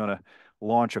 Munir is going to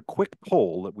launch a quick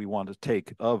poll that we want to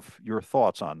take of your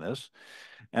thoughts on this.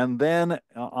 And then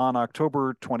on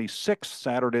October 26th,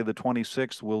 Saturday the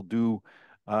 26th, we'll do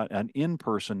an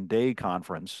in-person day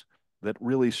conference that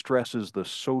really stresses the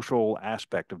social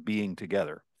aspect of being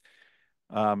together.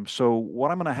 So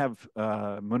what I'm going to have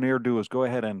Munir do is go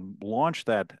ahead and launch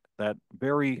that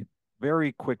very,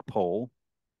 very quick poll.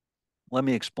 Let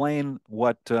me explain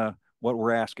what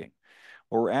we're asking.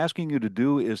 What we're asking you to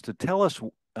do is to tell us,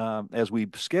 as we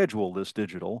schedule this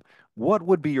digital, what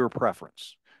would be your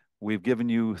preference? We've given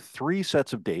you 3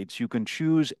 sets of dates. You can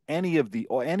choose any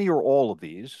or all of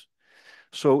these.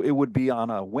 So it would be on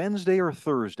a Wednesday or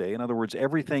Thursday. In other words,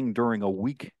 everything during a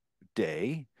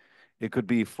weekday. It could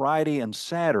be Friday and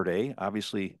Saturday,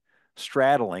 obviously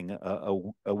straddling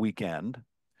a weekend,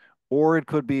 or it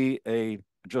could be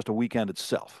just a weekend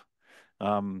itself.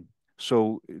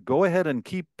 So go ahead and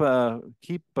keep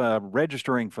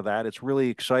registering for that. It's really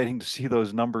exciting to see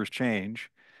those numbers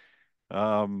change.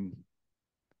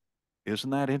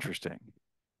 Isn't that interesting?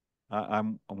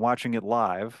 I'm watching it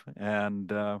live,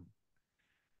 and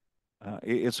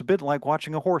it's a bit like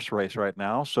watching a horse race right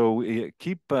now. So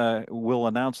we'll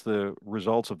announce the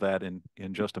results of that in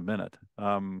just a minute.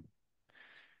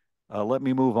 Let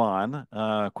me move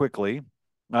on quickly.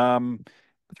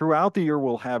 Throughout the year,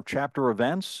 we'll have chapter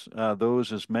events.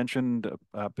 Those, as mentioned,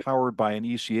 powered by an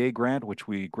ECA grant, which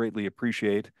we greatly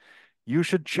appreciate. You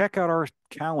should check out our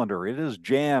calendar. It is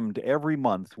jammed every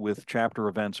month with chapter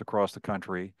events across the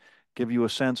country, give you a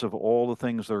sense of all the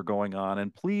things that are going on,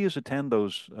 and please attend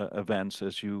those events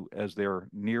as they're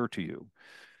near to you.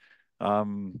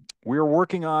 We're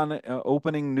working on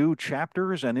opening new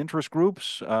chapters and interest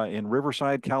groups in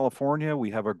Riverside, California. We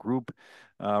have a group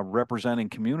representing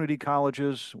community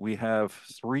colleges. We have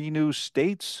 3 new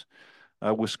states,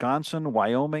 Wisconsin,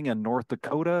 Wyoming, and North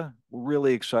Dakota. We're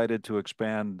really excited to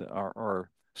expand our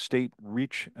state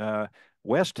reach.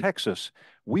 West Texas,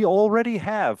 we already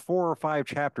have 4 or 5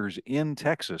 chapters in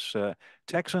Texas.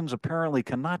 Texans apparently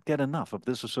cannot get enough of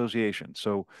this association,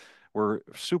 so we're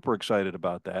super excited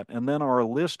about that. And then our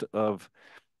list of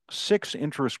 6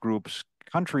 interest groups,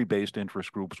 country-based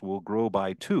interest groups, will grow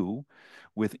by 2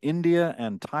 with India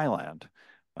and Thailand.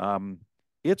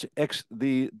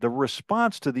 The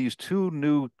response to these 2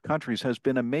 new countries has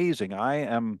been amazing. I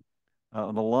am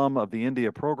an alum of the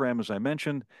India program, as I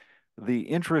mentioned. The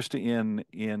interest in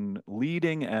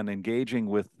leading and engaging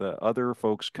with other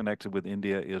folks connected with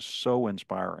India is so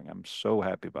inspiring. I'm so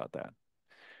happy about that.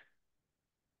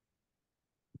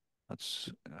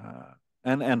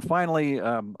 And finally,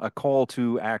 a call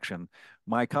to action.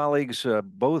 My colleagues,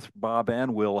 both Bob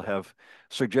and Will, have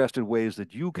suggested ways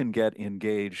that you can get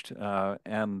engaged,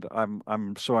 and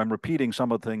I'm repeating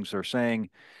some of the things they're saying.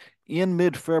 In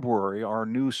mid-February, our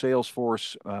new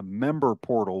Salesforce member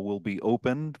portal will be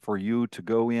open for you to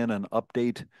go in and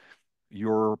update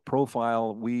your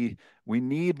profile. We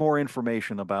need more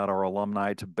information about our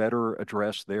alumni to better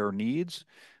address their needs.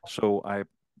 So I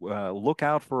look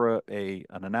out for an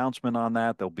announcement on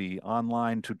that. There'll be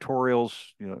online tutorials,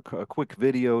 a quick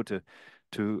video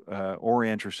to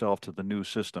orient yourself to the new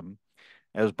system.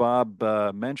 As Bob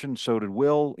mentioned, so did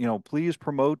Will. Please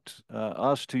promote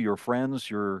us to your friends,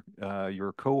 your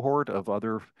cohort of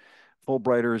other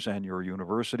Fulbrighters and your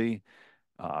university.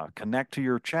 Connect to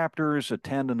your chapters,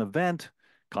 attend an event,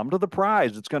 come to the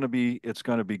prize. It's going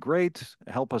to be great.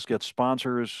 Help us get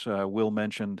sponsors. Will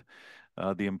mentioned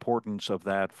the importance of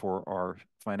that for our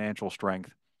financial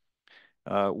strength.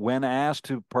 When asked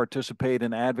to participate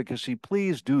in advocacy,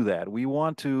 please do that. We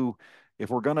want to if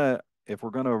we're gonna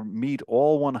meet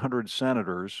all 100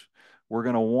 senators, we're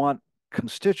gonna want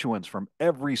constituents from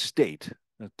every state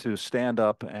to stand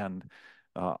up and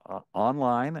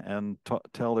online and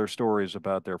tell their stories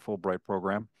about their Fulbright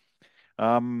program.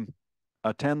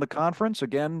 Attend the conference,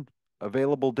 again,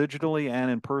 available digitally and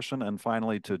in person, and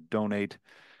finally to donate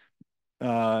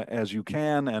as you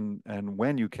can and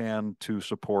when you can to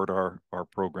support our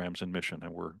programs and mission,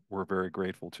 and we're very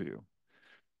grateful to you.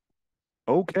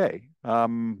 Okay,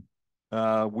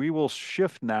 we will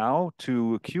shift now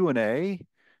to Q&A.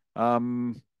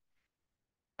 Munir,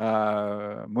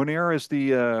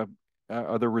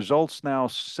 are the results now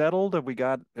settled? Have we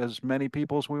got as many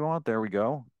people as we want? There we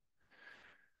go.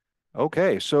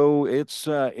 Okay, so it's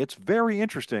very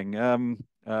interesting.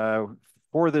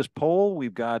 For this poll,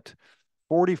 we've got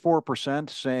 44%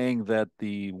 saying that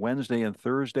the Wednesday and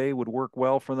Thursday would work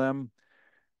well for them.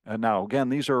 Now, again,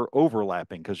 these are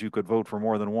overlapping because you could vote for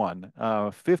more than one.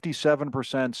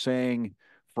 57% saying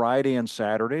Friday and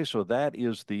Saturday, so that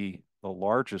is the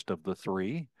largest of the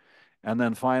three. And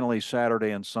then finally, Saturday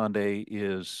and Sunday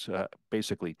is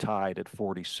basically tied at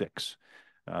 46.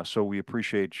 So we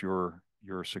appreciate your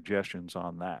suggestions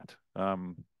on that.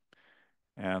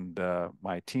 And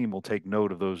my team will take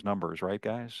note of those numbers, right,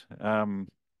 guys?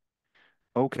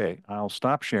 Okay, I'll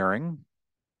stop sharing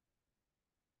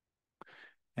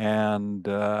and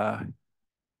go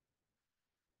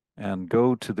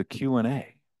to the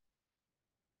Q&A.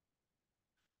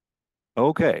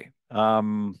 Okay,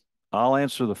 I'll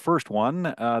answer the first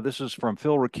one. This is from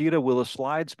Phil Rakita. Will the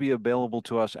slides be available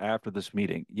to us after this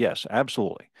meeting? Yes,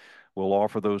 absolutely. We'll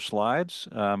offer those slides.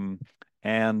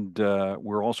 And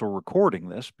we're also recording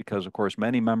this because, of course,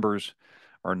 many members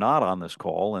are not on this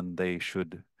call, and they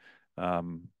should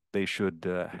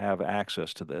have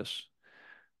access to this.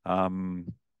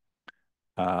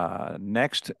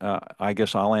 Next, I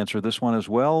guess I'll answer this one as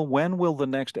well. When will the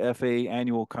next FA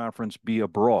annual conference be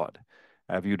abroad?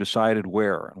 Have you decided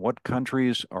where? What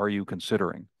countries are you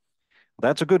considering?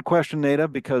 That's a good question, Nada,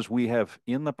 because we have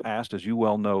in the past, as you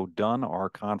well know, done our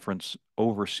conference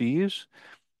overseas.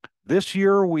 This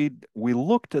year, we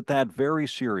looked at that very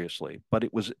seriously, but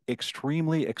it was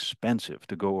extremely expensive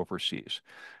to go overseas.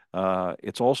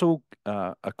 It's also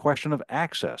a question of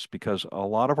access because a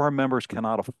lot of our members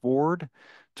cannot afford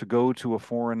to go to a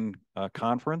foreign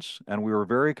conference, and we were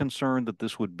very concerned that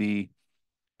this would be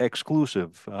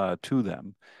exclusive to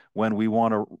them when we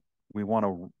want to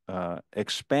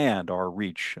expand our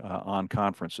reach on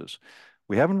conferences.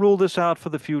 We haven't ruled this out for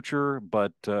the future,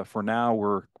 but for now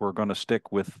we're going to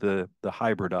stick with the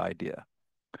hybrid idea.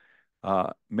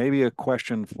 Maybe a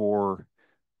question for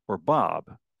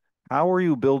Bob. How are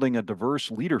you building a diverse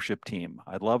leadership team?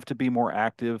 I'd love to be more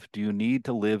active. Do you need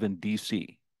to live in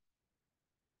DC?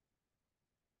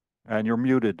 And you're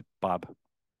muted, Bob.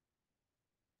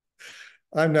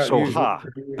 I'm not so usually ha.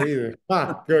 either.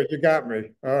 Good, you got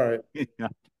me. All right.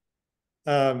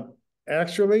 Yeah.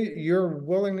 Actually, your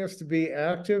willingness to be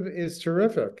active is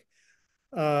terrific.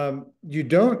 You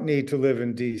don't need to live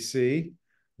in DC.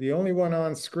 The only one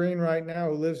on screen right now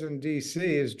who lives in DC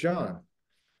is John.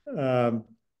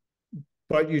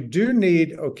 But you do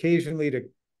need occasionally to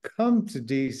come to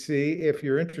DC if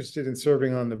you're interested in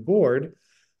serving on the board.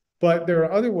 But there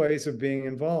are other ways of being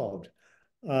involved.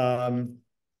 John,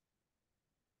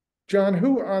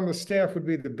 who on the staff would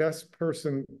be the best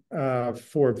person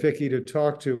for Vicki to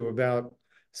talk to about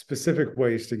specific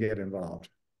ways to get involved?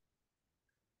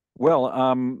 Well,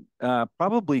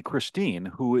 probably Christine,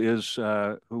 who is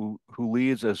who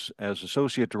leads as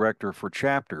associate director for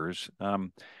chapters.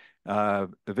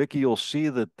 Vicki, you'll see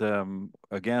that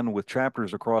again with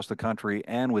chapters across the country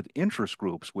and with interest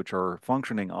groups which are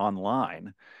functioning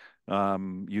online.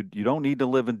 You don't need to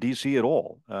live in DC at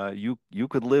all. You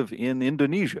could live in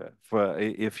Indonesia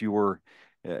if you were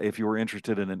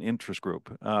interested in an interest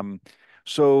group.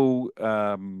 So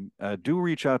do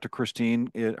reach out to Christine.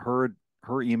 Her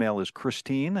email is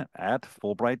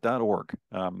christine@fulbright.org.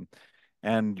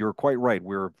 And you're quite right.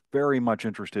 We're very much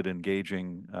interested in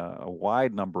engaging a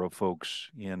wide number of folks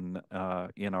in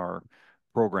our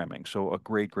programming. So a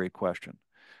great question.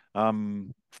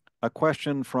 A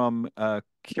question from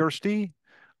Kirsty.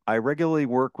 I regularly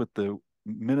work with the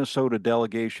Minnesota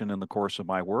delegation in the course of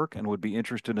my work and would be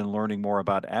interested in learning more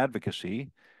about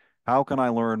advocacy. How can I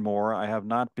learn more? I have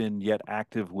not been yet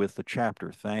active with the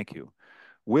chapter. Thank you.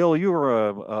 Will, you're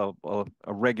a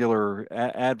regular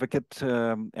advocate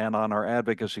and on our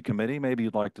advocacy committee. Maybe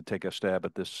you'd like to take a stab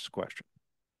at this question.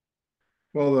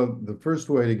 Well, the first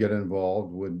way to get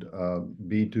involved would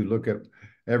be to look at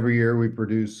Every year we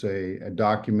produce a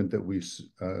document that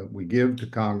we give to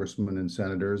congressmen and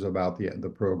senators about the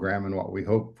program and what we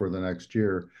hope for the next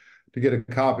year. To get a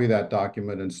copy of that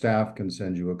document, and staff can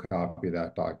send you a copy of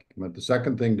that document. The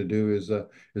second thing to do is to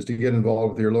get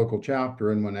involved with your local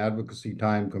chapter, and when advocacy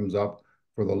time comes up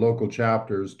for the local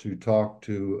chapters to talk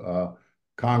to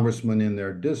congressmen in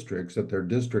their districts at their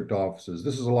district offices.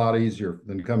 This is a lot easier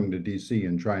than coming to DC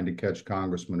and trying to catch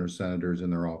congressmen or senators in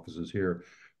their offices here.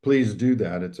 Please do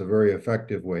that. It's a very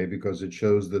effective way because it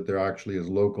shows that there actually is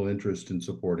local interest in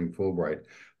supporting Fulbright.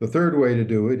 The third way to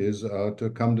do it is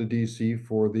to come to DC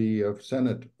for the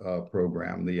Senate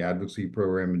program, the advocacy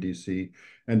program in DC,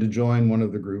 and to join one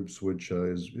of the groups which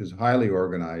is highly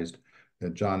organized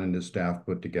that John and his staff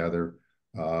put together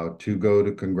to go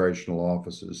to congressional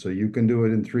offices. So you can do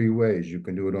it in three ways. You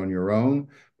can do it on your own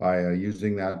by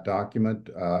using that document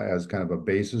as kind of a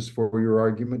basis for your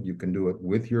argument. You can do it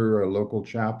with your local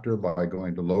chapter by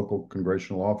going to local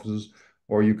congressional offices,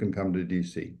 or you can come to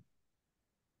DC.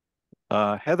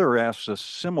 Heather asks a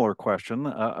similar question,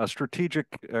 a strategic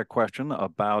question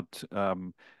about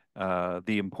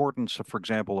the importance, for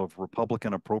example, of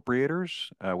Republican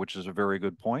appropriators, which is a very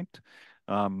good point.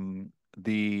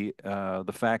 The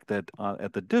fact that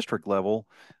at the district level,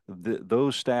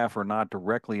 those staff are not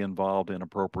directly involved in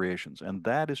appropriations, and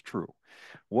that is true.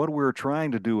 What we're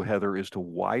trying to do, Heather, is to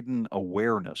widen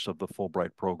awareness of the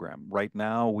Fulbright program. Right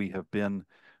now, we have been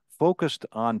focused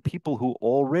on people who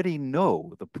already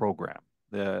know the program.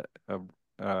 The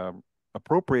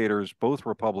appropriators, both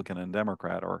Republican and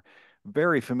Democrat, are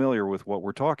very familiar with what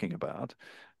we're talking about.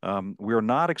 We're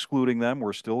not excluding them.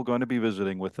 We're still going to be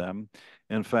visiting with them.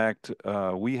 In fact,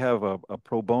 we have a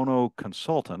pro bono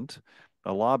consultant,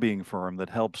 a lobbying firm that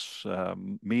helps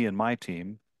me and my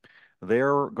team.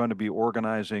 They're going to be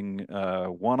organizing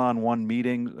one-on-one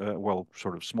meetings, well,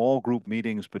 sort of small group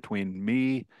meetings between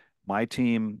me, my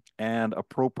team, and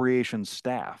appropriations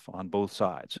staff on both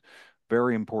sides.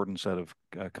 Very important set of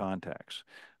contacts.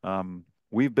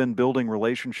 We've been building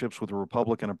relationships with the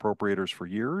Republican appropriators for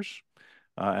years,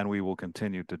 and we will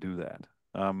continue to do that.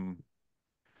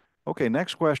 Okay,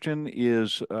 next question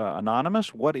is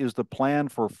anonymous. What is the plan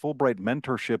for Fulbright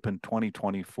mentorship in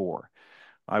 2024?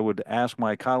 I would ask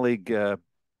my colleague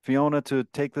Fiona to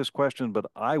take this question, but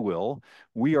I will.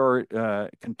 We are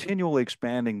continually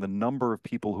expanding the number of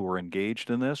people who are engaged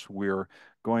in this. We're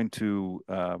going to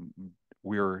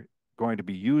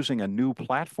be using a new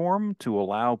platform to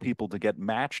allow people to get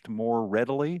matched more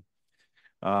readily.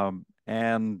 And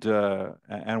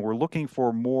we're looking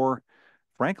for more,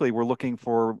 frankly, we're looking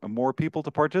for more people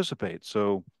to participate.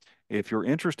 So if you're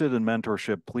interested in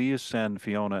mentorship, please send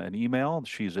Fiona an email.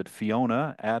 She's at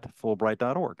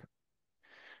fiona@fulbright.org.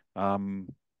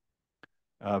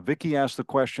 Vicki asked the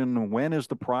question, when is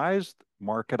the prize?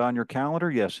 Mark it on your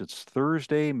calendar. Yes, it's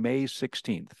Thursday, May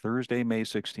 16th. Thursday, May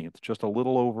 16th. Just a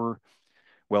little over,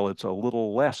 well, it's a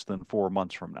little less than 4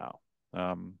 months from now.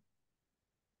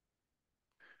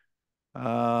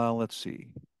 Let's see.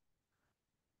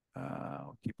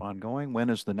 I'll keep on going. When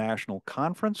is the national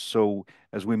conference? So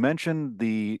as we mentioned,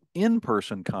 the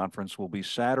in-person conference will be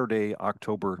Saturday,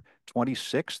 October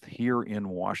 26th here in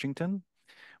Washington.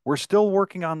 We're still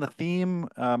working on the theme.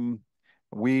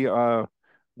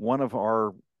 One of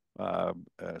our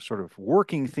sort of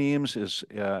working themes is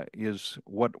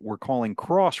what we're calling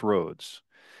crossroads.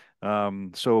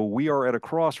 So we are at a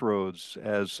crossroads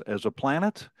as a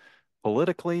planet,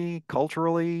 politically,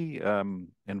 culturally,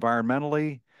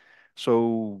 environmentally.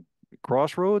 So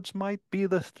crossroads might be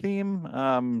the theme.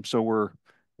 So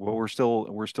we're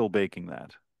still baking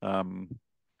that.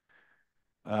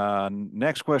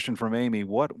 Next question from Amy: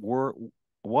 What were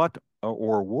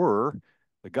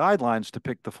the guidelines to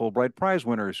pick the Fulbright Prize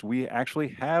winners? We actually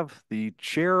have the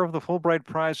chair of the Fulbright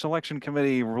Prize Selection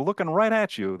Committee. We're looking right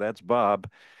at you. That's Bob.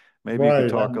 Maybe you could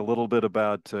talk a little bit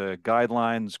about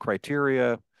guidelines,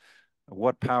 criteria,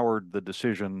 what powered the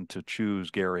decision to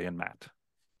choose Gary and Matt.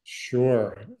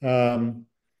 Sure.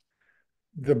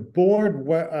 The board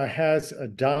has a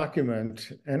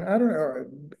document, and I don't know,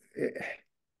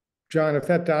 John, if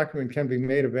that document can be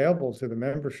made available to the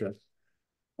membership.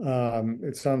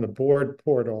 It's on the board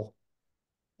portal.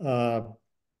 And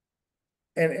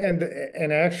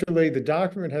actually the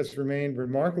document has remained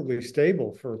remarkably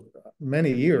stable for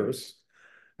many years,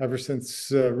 ever since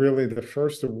really the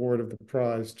first award of the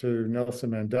prize to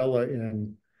Nelson Mandela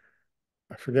in,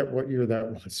 I forget what year that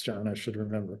was, John, I should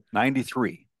remember.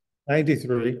 93.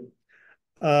 93.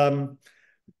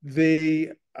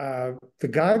 The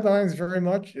guidelines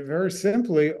very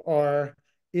simply are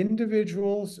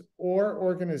individuals or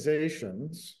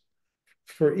organizations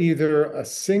for either a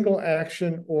single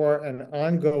action or an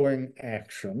ongoing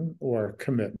action or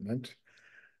commitment,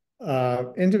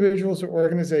 individuals or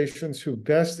organizations who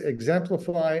best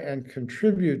exemplify and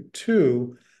contribute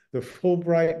to the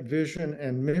Fulbright vision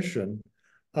and mission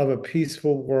of a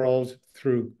peaceful world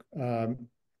through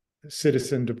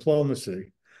citizen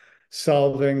diplomacy,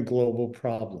 solving global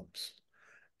problems.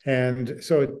 And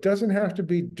so it doesn't have to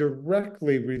be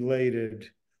directly related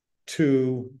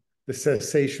to the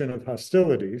cessation of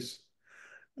hostilities.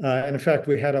 And in fact,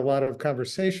 we had a lot of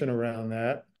conversation around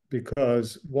that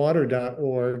because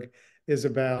water.org is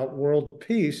about world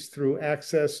peace through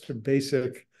access to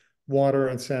basic water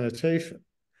and sanitation.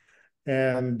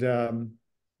 And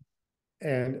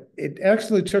it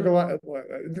actually took a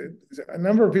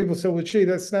number of people said, well, gee,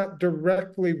 that's not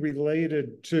directly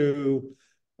related to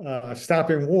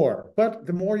stopping war. But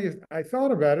the more I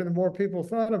thought about it, the more people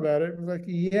thought about it, it was like,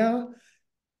 yeah,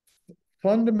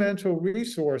 fundamental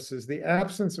resources, the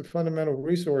absence of fundamental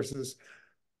resources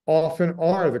often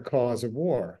are the cause of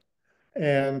war.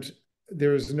 And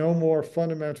there's no more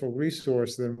fundamental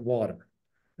resource than water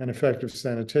and effective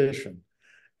sanitation.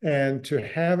 And to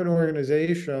have an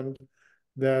organization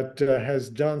that has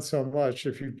done so much,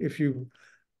 if you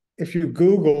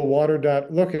Google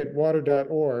look at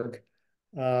water.org,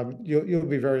 you'll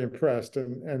be very impressed.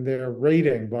 And their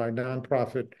rating by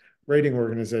nonprofit rating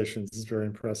organizations is very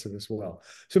impressive as well.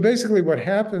 So basically what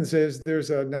happens is there's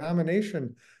a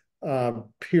nomination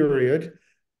period.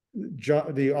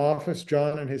 The office,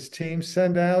 John and his team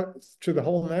send out to the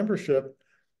whole membership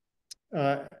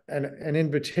an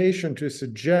invitation to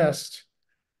suggest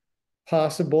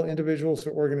possible individuals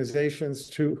or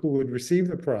organizations who would receive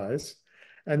the prize.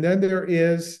 And then there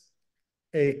is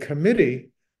a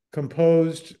committee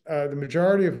composed, the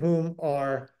majority of whom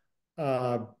are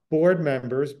board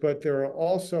members, but there are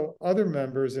also other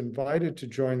members invited to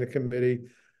join the committee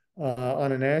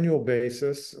on an annual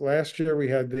basis. Last year we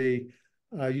had the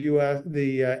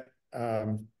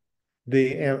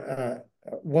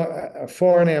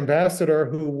foreign ambassador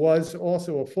who was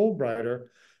also a Fulbrighter,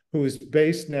 who is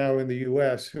based now in the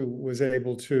U.S., who was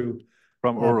able to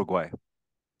from Uruguay.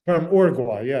 From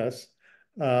Uruguay, yes,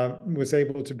 was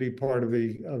able to be part of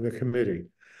the committee.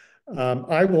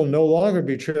 I will no longer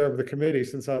be chair of the committee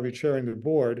since I'll be chairing the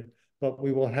board, but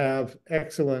we will have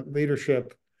excellent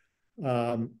leadership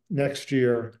next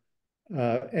year.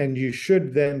 And you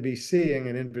should then be seeing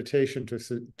an invitation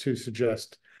to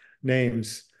suggest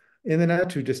names in the not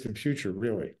too distant future,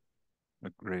 really.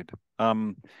 Agreed.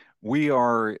 We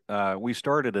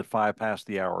started at 5 past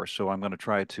the hour, so I'm going to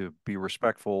try to be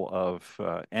respectful of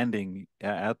ending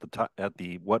at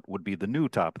the what would be the new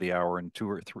top of the hour in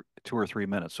 2 or 3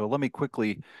 minutes. So let me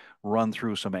quickly run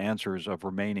through some answers of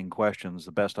remaining questions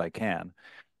the best I can.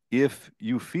 If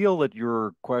you feel that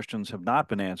your questions have not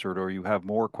been answered or you have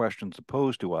more questions to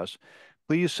pose to us,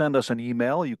 please send us an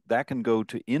email. That can go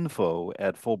to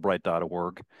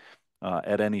info@fulbright.org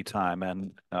at any time,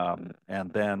 and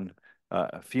then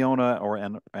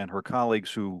Fiona and her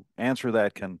colleagues who answer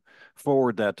that can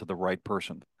forward that to the right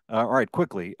person. All right,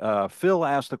 quickly. Phil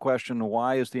asked the question,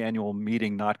 why is the annual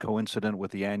meeting not coincident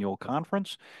with the annual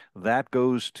conference? That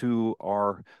goes to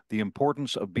the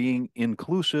importance of being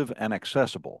inclusive and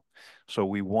accessible. So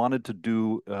we wanted to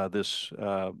do this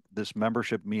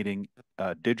membership meeting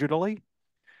digitally.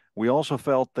 We also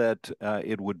felt that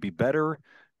it would be better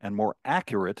and more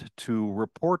accurate to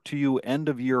report to you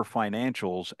end-of-year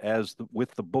financials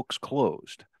with the books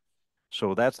closed.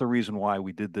 So that's the reason why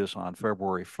we did this on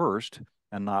February 1st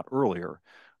and not earlier.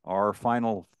 Our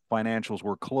final financials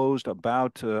were closed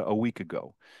about a week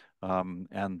ago,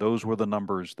 and those were the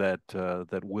numbers that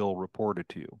Will reported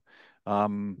to you.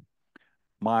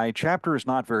 My chapter is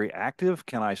not very active.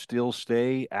 Can I still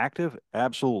stay active?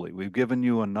 Absolutely. We've given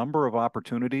you a number of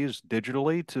opportunities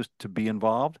digitally to be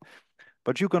involved.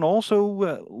 But you can also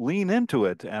lean into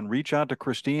it and reach out to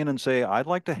Christine and say, I'd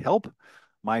like to help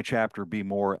my chapter be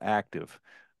more active.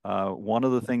 One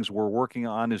of the things we're working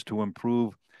on is to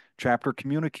improve chapter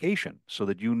communication so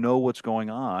that you know what's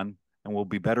going on and we'll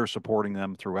be better supporting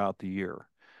them throughout the year.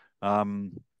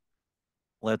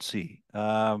 Let's see.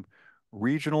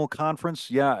 Regional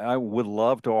conference. Yeah, I would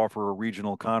love to offer a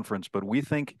regional conference, but we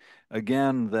think,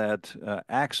 again, that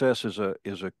access is a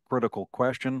critical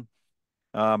question.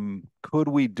 Could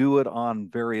we do it on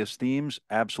various themes?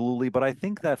 Absolutely. But I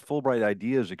think that Fulbright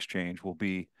Ideas Exchange will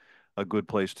be a good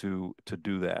place to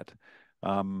do that.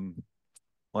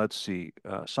 Let's see.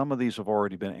 Some of these have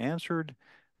already been answered.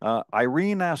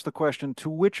 Irene asked the question, to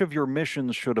which of your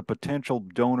missions should a potential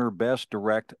donor best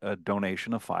direct a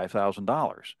donation of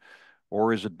 $5,000?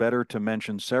 Or is it better to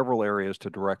mention several areas to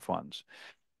direct funds?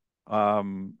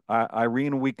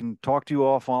 Irene, we can talk to you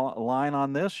offline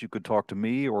on this. You could talk to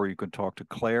me, or you could talk to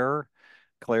Claire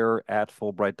at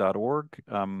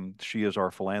Fulbright.org. She is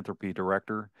our philanthropy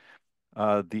director.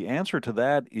 The answer to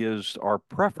that is our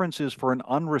preference is for an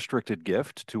unrestricted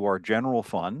gift to our general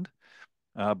fund.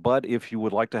 But if you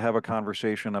would like to have a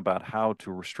conversation about how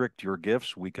to restrict your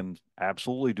gifts, we can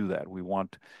absolutely do that. We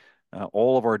want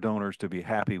all of our donors to be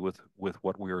happy with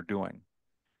what we are doing.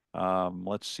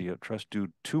 Let's see, I'll just do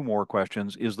two more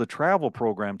questions. Is the travel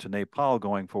program to Nepal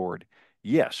going forward?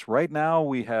 Yes, right now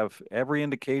we have every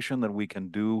indication that we can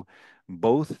do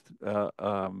both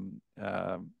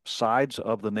sides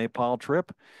of the Nepal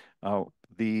trip.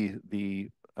 The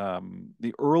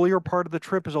earlier part of the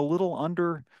trip is a little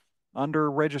under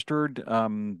registered.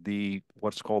 The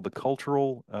what's called the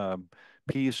cultural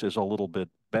piece is a little bit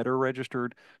better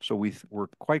registered. So we're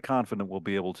quite confident we'll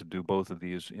be able to do both of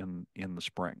these in the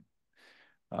spring.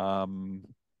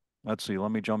 Let's see,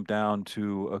 let me jump down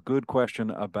to a good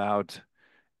question about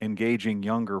engaging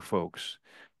younger folks.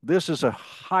 This is a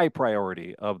high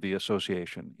priority of the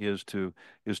association, is to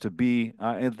be,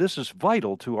 and this is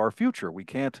vital to our future. We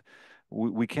can't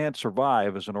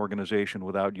survive as an organization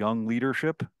without young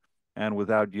leadership and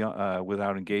without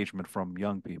engagement from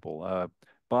young people.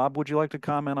 Bob, would you like to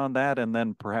comment on that and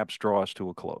then perhaps draw us to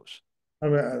a close? I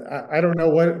mean, I don't know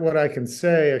what I can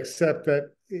say, except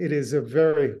that it is a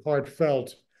very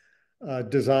heartfelt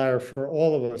desire for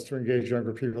all of us to engage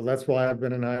younger people. That's why I've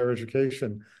been in higher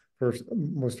education for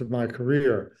most of my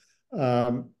career.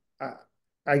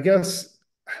 I guess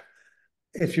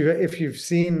if you've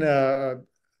seen,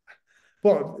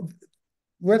 well,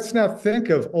 let's not think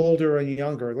of older and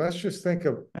younger. Let's just think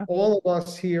of all of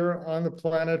us here on the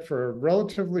planet for a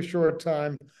relatively short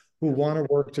time who want to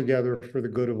work together for the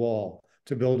good of all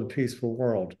to build a peaceful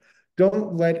world.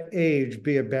 Don't let age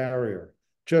be a barrier,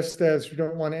 just as you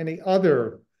don't want any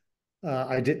other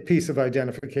piece of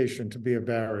identification to be a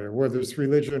barrier, whether it's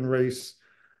religion, race,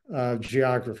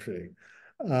 geography.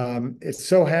 It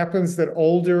so happens that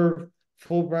older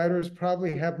Fulbrighters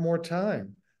probably have more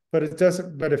time, but it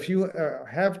doesn't. But if you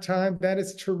have time, that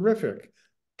is terrific.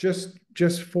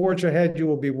 Just forge ahead. You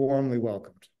will be warmly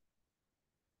welcomed.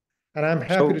 And I'm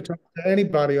happy to talk to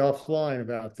anybody offline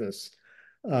about this,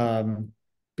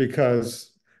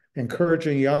 because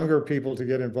encouraging younger people to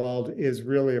get involved is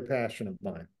really a passion of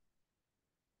mine.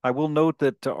 I will note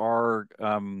that our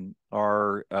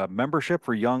membership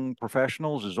for young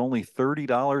professionals is only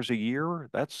 $30 a year.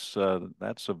 That's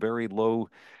a very low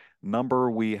number.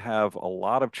 We have a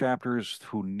lot of chapters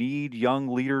who need young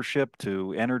leadership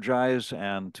to energize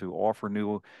and to offer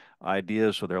new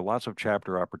ideas. So there are lots of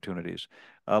chapter opportunities.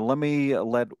 Let me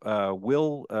let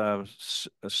Will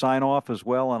sign off as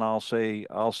well, and I'll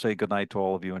say goodnight to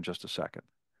all of you in just a second.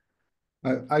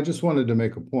 I just wanted to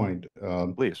make a point.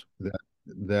 Please.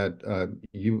 That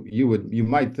you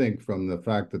might think from the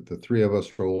fact that the three of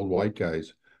us are old white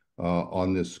guys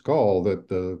on this call that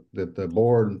the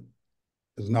board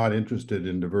is not interested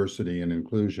in diversity and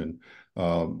inclusion.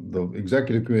 The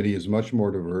executive committee is much more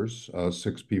diverse,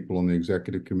 6 people on the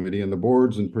executive committee, and the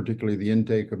boards, and particularly the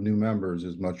intake of new members,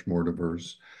 is much more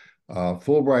diverse.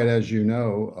 Fulbright, as you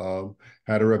know,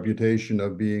 had a reputation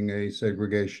of being a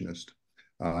segregationist.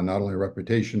 Not only a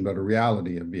reputation, but a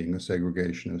reality of being a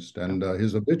segregationist. And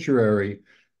his obituary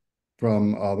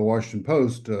from the Washington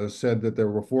Post said that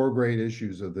there were 4 great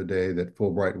issues of the day that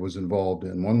Fulbright was involved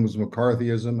in. One was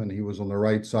McCarthyism, and he was on the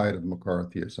right side of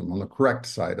McCarthyism, on the correct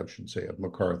side, I should say, of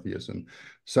McCarthyism.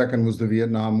 Second was the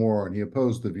Vietnam War, and he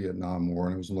opposed the Vietnam War,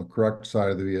 and it was on the correct side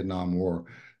of the Vietnam War.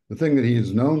 The thing that he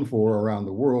is known for around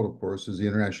the world, of course, is the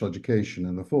international education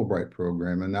and the Fulbright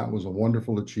program, and that was a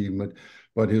wonderful achievement.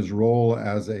 But his role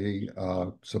as a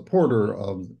supporter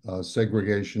of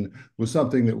segregation was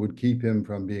something that would keep him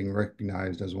from being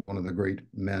recognized as one of the great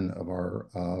men of our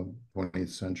 20th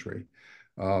century.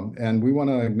 And we want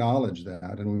to acknowledge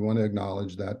that, and we want to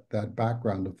acknowledge that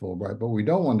background of Fulbright, but we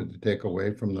don't want it to take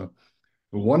away from the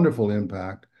wonderful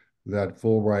impact that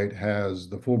Fulbright has,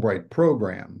 the Fulbright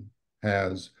program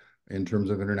has, in terms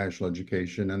of international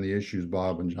education and the issues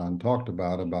Bob and John talked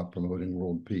about promoting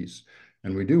world peace.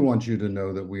 And we do want you to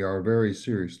know that we are very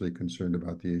seriously concerned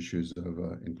about the issues of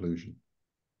inclusion.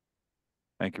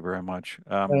 Thank you very much.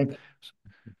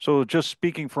 So just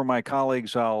speaking for my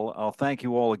colleagues, I'll thank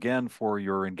you all again for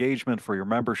your engagement, for your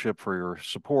membership, for your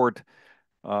support,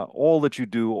 all that you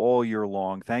do all year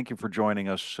long. Thank you for joining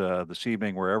us this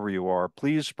evening, wherever you are.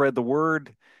 Please spread the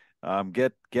word,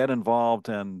 get involved,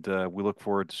 and we look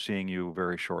forward to seeing you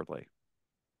very shortly.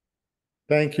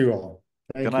 Thank you all.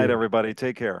 Good night, everybody.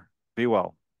 Take care. Be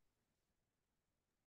well.